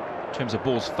 in terms of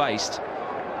balls faced.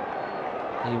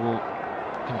 He will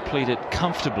complete it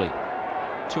comfortably.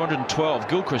 212.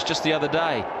 Gilchrist just the other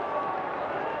day.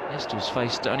 Astle's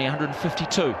faced only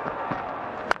 152.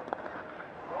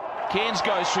 Cairns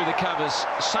goes through the covers,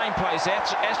 same place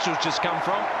Astle's just come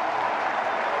from.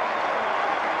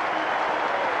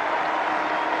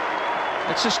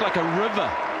 It's just like a river.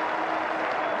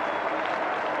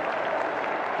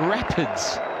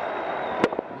 Rapids.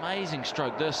 Amazing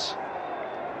stroke this.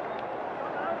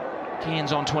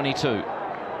 Cairns on 22.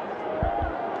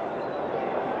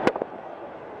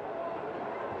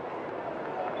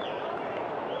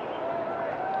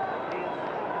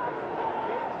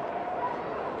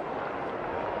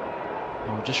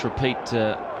 I'll just repeat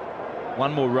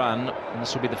one more run, and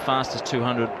this will be the fastest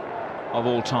 200 of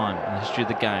all time in the history of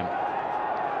the game.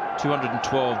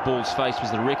 212 balls faced was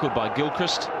the record by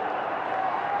Gilchrist.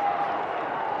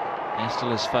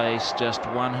 Astle has faced just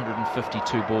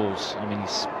 152 balls. I mean,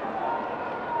 he's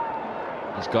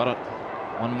got it.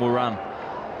 One more run.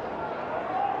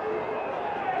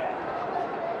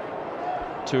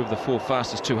 2 of the 4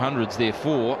 fastest 200s,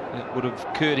 therefore, it would have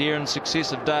occurred here in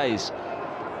successive days.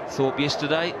 Thorpe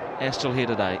yesterday, Astle here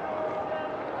today.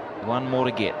 One more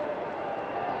to get.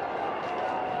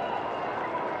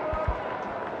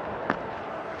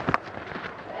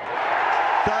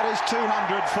 That is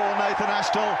 200 for Nathan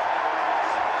Astle.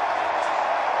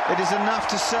 It is enough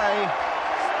to say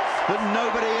that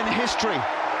nobody in history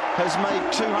has made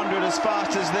 200 as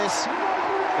fast as this,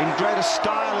 in greater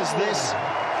style as this,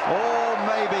 or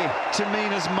maybe to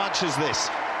mean as much as this.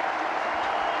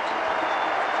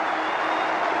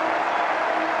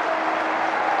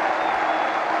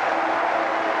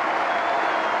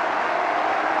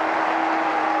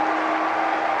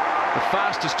 The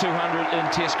fastest 200 in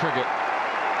Test cricket.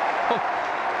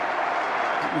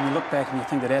 When you look back and you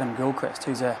think that Adam Gilchrist,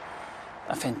 who's a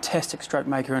fantastic stroke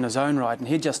maker in his own right, and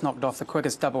he just knocked off the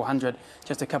quickest double 100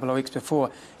 just a couple of weeks before,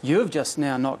 you've just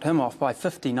now knocked him off by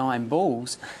 59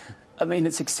 balls. I mean,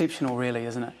 it's exceptional, really,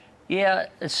 isn't it? Yeah,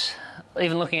 it's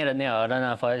even looking at it now. I don't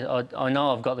know if I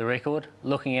know I've got the record.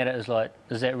 Looking at it is like,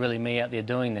 is that really me out there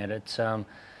doing that?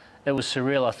 It was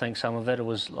surreal. I think some of it. It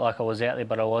was like I was out there,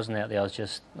 but I wasn't out there. I was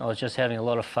just having a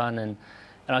lot of fun, and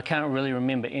I can't really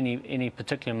remember any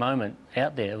particular moment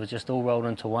out there. It was just all rolled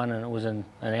into one, and it was an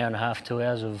hour and a half, 2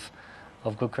 hours of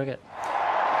good cricket.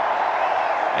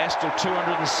 Astle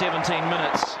 217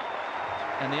 minutes,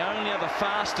 and the only other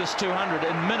fastest 200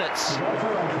 in minutes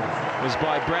was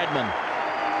by Bradman.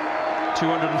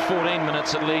 214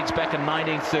 minutes at Leeds back in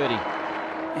 1930.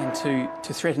 And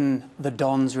to threaten the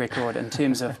Don's record in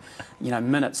terms of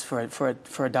minutes for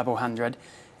a double 100,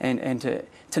 and to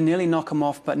nearly knock him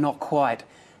off but not quite.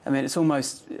 I mean,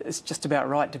 it's just about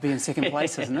right to be in second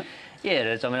place, isn't it? Yeah, it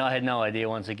is. I mean, I had no idea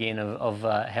once again of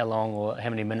how long or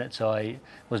how many minutes I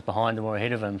was behind him or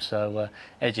ahead of him. So,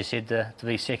 as you said, to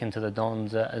be second to the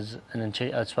Dons is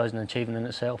I suppose an achievement in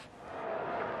itself.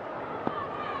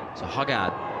 So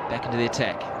Hoggard back into the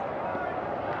attack.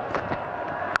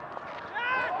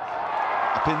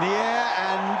 Up in the air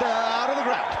and out of the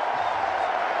ground.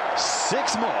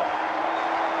 6 more.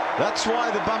 That's why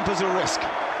the bumper's a risk.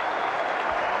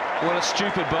 Well, it's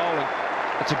stupid bowling.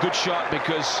 It's a good shot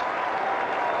because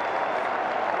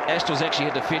Astle's actually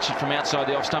had to fetch it from outside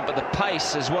the off stump, but the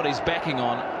pace is what he's backing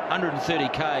on. 130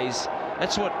 Ks.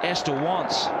 That's what Astle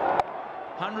wants.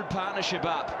 100 partnership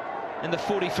up in the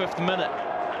 45th minute.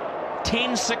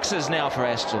 10 sixes now for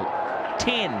Astle.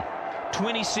 10.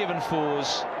 27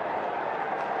 fours.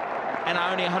 And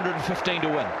only 115 to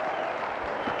win.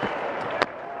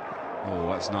 Oh,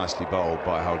 That's nicely bowled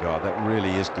by Hogard. That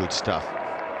really is good stuff.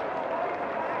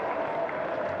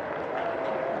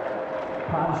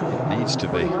 Needs to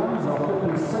be.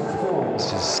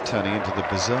 This is turning into the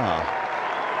bazaar.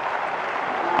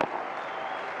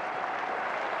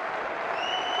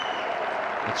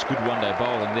 It's good one-day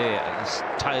bowling there. It's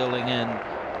tailing in,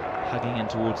 hugging in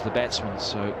towards the batsman,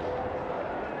 so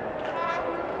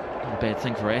not a bad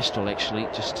thing for Astle, actually,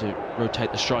 just to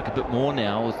rotate the strike a bit more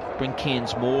now, bring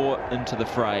Cairns more into the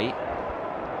fray.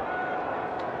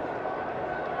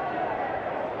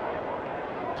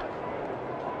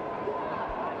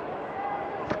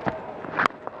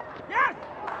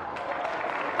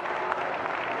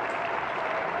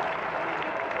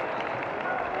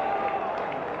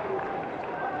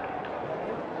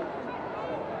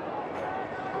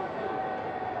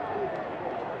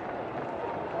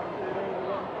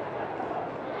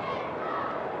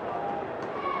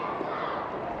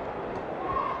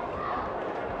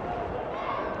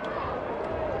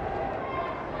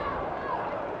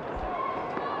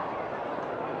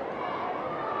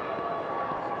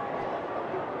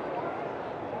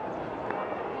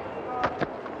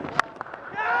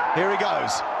 Here he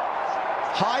goes,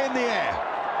 high in the air,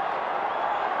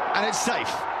 and it's safe.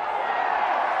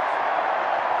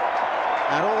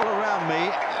 And all around me,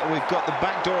 we've got the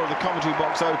back door of the commentary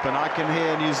box open. I can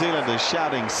hear New Zealanders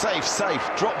shouting, safe, safe,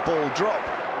 drop ball, drop,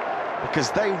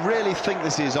 because they really think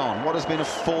this is on. What has been a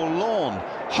forlorn,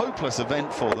 hopeless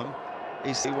event for them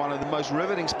is one of the most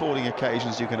riveting sporting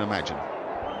occasions you can imagine.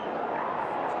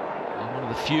 And one of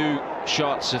the few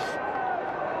shots, if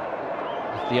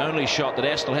the only shot that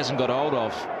Astle hasn't got hold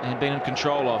of and been in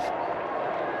control of.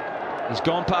 He's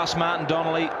gone past Martin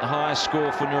Donnelly, the highest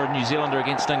score for a New Zealander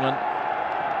against England.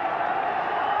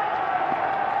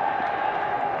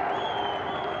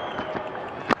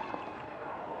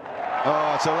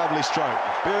 Oh, it's a lovely stroke.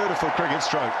 Beautiful cricket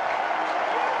stroke.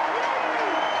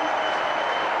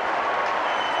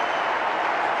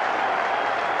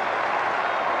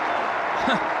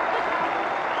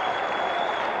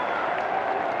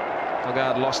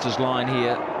 Hogard lost his line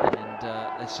here,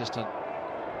 and it's just a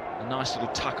nice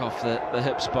little tuck off the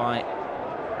hips by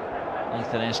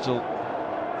Nathan Astle.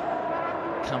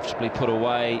 Comfortably put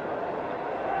away.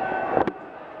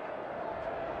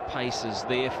 Pace is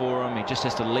there for him. He just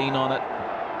has to lean on it.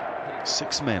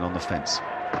 6 men on the fence.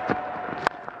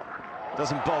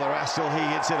 Doesn't bother Astle, he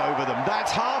hits it over them.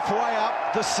 That's halfway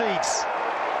up the seats.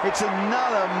 It's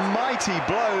another mighty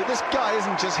blow. This guy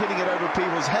isn't just hitting it over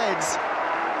people's heads.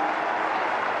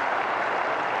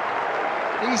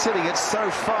 He's hitting it so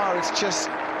far, it's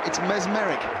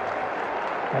mesmeric.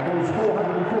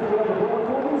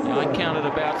 I counted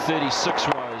about 36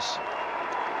 rows.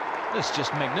 It's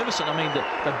just magnificent. I mean,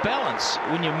 the balance,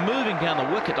 when you're moving down the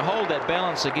wicket, to hold that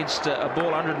balance against a ball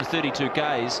 132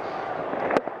 Ks.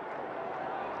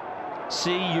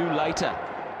 See you later.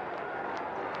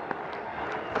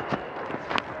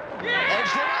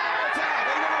 Edged it out.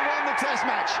 They would have won the Test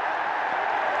match.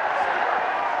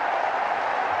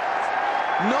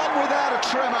 Not without a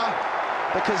tremor,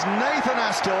 because Nathan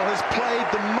Astle has played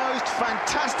the most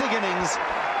fantastic innings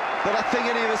that I think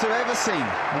any of us have ever seen.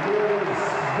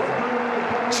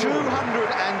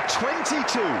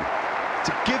 222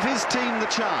 to give his team the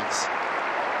chance,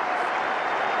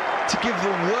 to give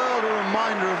the world a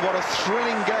reminder of what a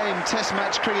thrilling game Test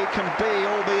match cricket can be,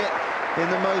 albeit in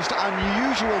the most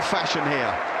unusual fashion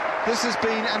here. This has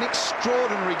been an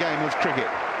extraordinary game of cricket.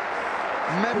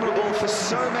 Memorable for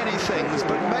so many things,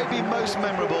 but maybe most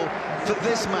memorable for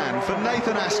this man, for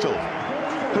Nathan Astle,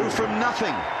 who from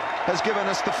nothing has given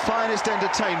us the finest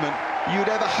entertainment you'd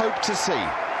ever hope to see.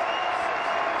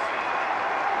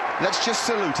 Let's just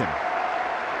salute him.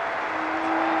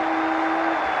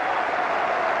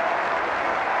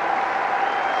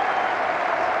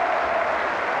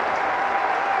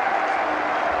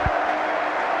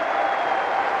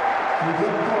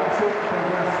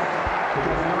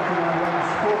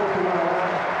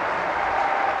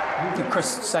 Did Chris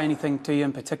say anything to you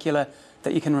in particular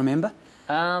that you can remember?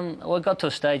 Well, it got to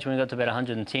a stage when we got to about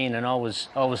 110, and I was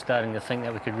starting to think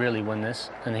that we could really win this,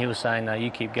 and he was saying, no, you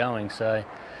keep going. So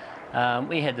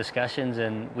we had discussions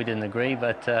and we didn't agree,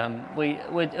 but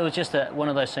it was just one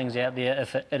of those things out there.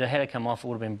 If it had come off, it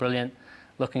would have been brilliant.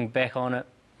 Looking back on it,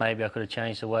 maybe I could have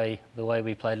changed the way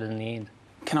we played it in the end.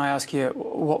 Can I ask you,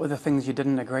 what were the things you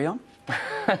didn't agree on?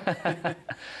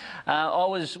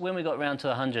 When we got round to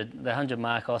the 100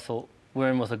 mark, I thought we're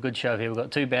in with a good show here. We've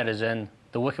got 2 batters in.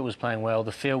 The wicket was playing well.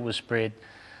 The field was spread.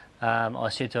 I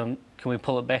said to him, "Can we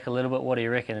pull it back a little bit? What do you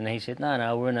reckon?" And he said,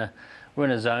 "No, we're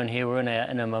in a zone here. We're in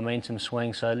a momentum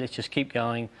swing. So let's just keep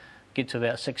going. get to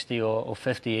about 60 or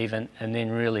 50 even, and then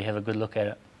really have a good look at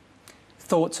it.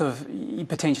 Thoughts of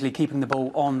potentially keeping the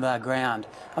ball on the ground?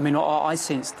 I mean, I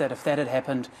sensed that if that had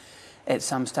happened at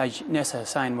some stage, Nasser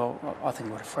Hussain, well, I think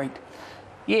it would have freaked.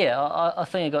 Yeah, I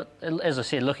think it got, as I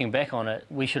said, looking back on it,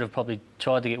 we should have probably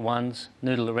tried to get ones,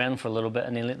 noodle around for a little bit,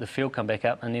 and then let the field come back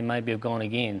up, and then maybe have gone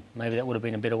again. Maybe that would have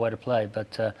been a better way to play.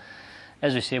 But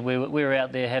as we said, we were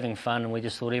out there having fun, and we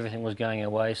just thought everything was going our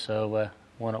way, so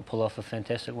why not pull off a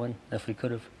fantastic win if we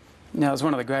could have. Now, it was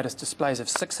one of the greatest displays of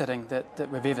six-hitting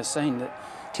that we've ever seen,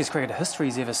 that Test cricket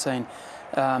history's ever seen.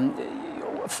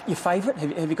 Your favourite?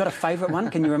 Have you got a favourite one?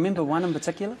 Can you remember one in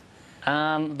particular?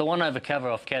 The one over cover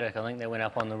off Caddick, I think that went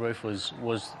up on the roof, was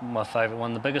my favourite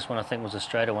one. The biggest one, I think, was a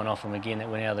straighter one off him again that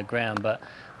went out of the ground, but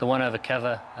the one over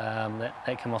cover,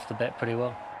 that came off the bat pretty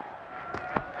well.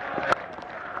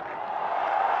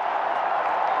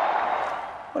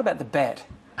 What about the bat?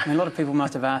 I mean, a lot of people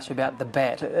must have asked you about the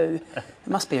bat. It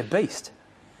must be a beast.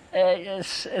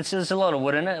 There's a lot of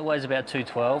wood in it. It weighs about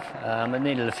 212. It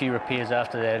needed a few repairs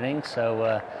after that innings,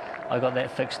 so I got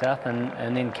that fixed up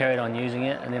and then carried on using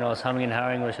it. And then I was humming and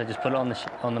hurrying, which I just put it on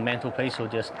the mantelpiece or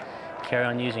just carry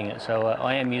on using it. So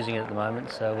I am using it at the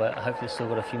moment, so hopefully it's still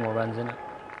got a few more runs in it.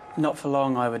 Not for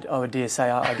long, I would dare say.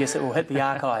 I guess it will hit the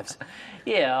archives.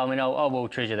 Yeah, I mean, I will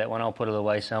treasure that one. I'll put it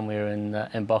away somewhere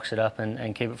and box it up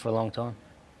and keep it for a long time.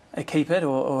 Keep it,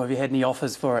 or have you had any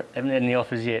offers for it? Haven't had any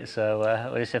offers yet, so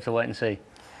we'll just have to wait and see.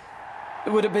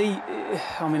 Would it be,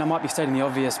 I mean, I might be stating the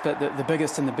obvious, but the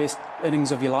biggest and the best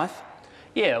innings of your life?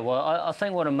 Yeah, well, I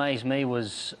think what amazed me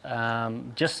was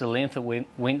just the length that we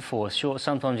went for. Sure,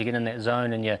 sometimes you get in that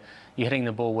zone and you're hitting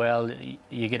the ball well,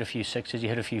 you get a few sixes, you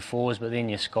hit a few fours, but then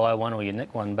you sky one or you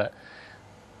nick one. But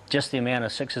just the amount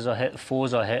of sixes I hit,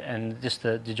 fours I hit, and just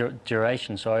the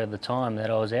duration, of the time that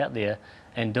I was out there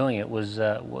and doing it was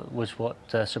what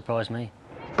surprised me.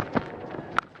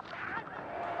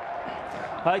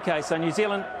 OK, so New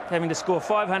Zealand having to score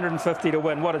 550 to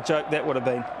win. What a joke that would have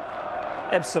been.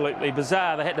 Absolutely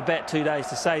bizarre. They had to bat 2 days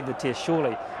to save the test,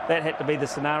 surely. That had to be the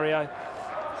scenario.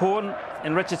 Horn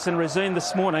and Richardson resumed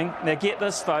this morning. Now get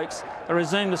this, folks. They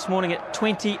resumed this morning at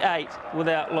 28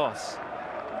 without loss.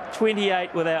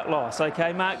 28 without loss.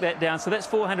 OK, mark that down. So that's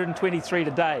 423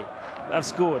 today they've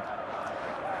scored.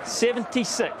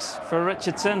 76 for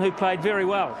Richardson, who played very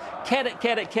well.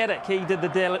 Caddick, he did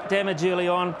the damage early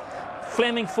on.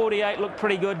 Fleming, 48, looked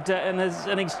pretty good in his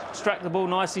innings, struck the ball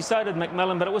nicely. So did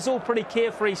McMillan, but it was all pretty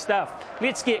carefree stuff.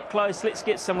 Let's get close, let's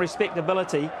get some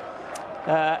respectability,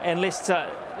 and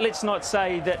let's not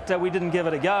say that we didn't give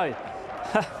it a go.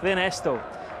 Then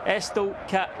Astle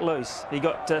cut loose. He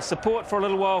got support for a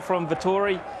little while from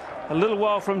Vittori, a little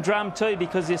while from Drum too,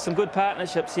 because there's some good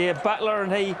partnerships here. Butler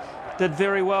and he did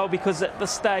very well, because at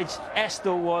this stage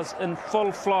Astle was in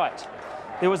full flight.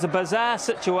 There was a bizarre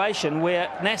situation where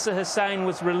Nasser Hussain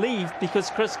was relieved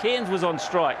because Chris Cairns was on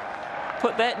strike.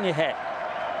 Put that in your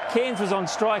hat. Cairns was on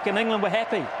strike and England were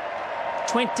happy.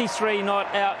 23 not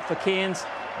out for Cairns.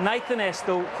 Nathan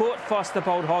Astle caught Foster,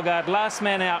 bowled Hoggard, last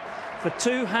man out for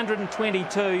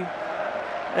 222.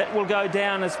 It will go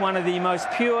down as one of the most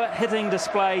pure hitting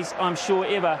displays, I'm sure,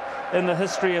 ever in the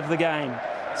history of the game.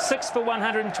 6 for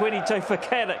 122 for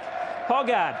Caddick.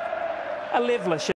 Hoggard, a leveler.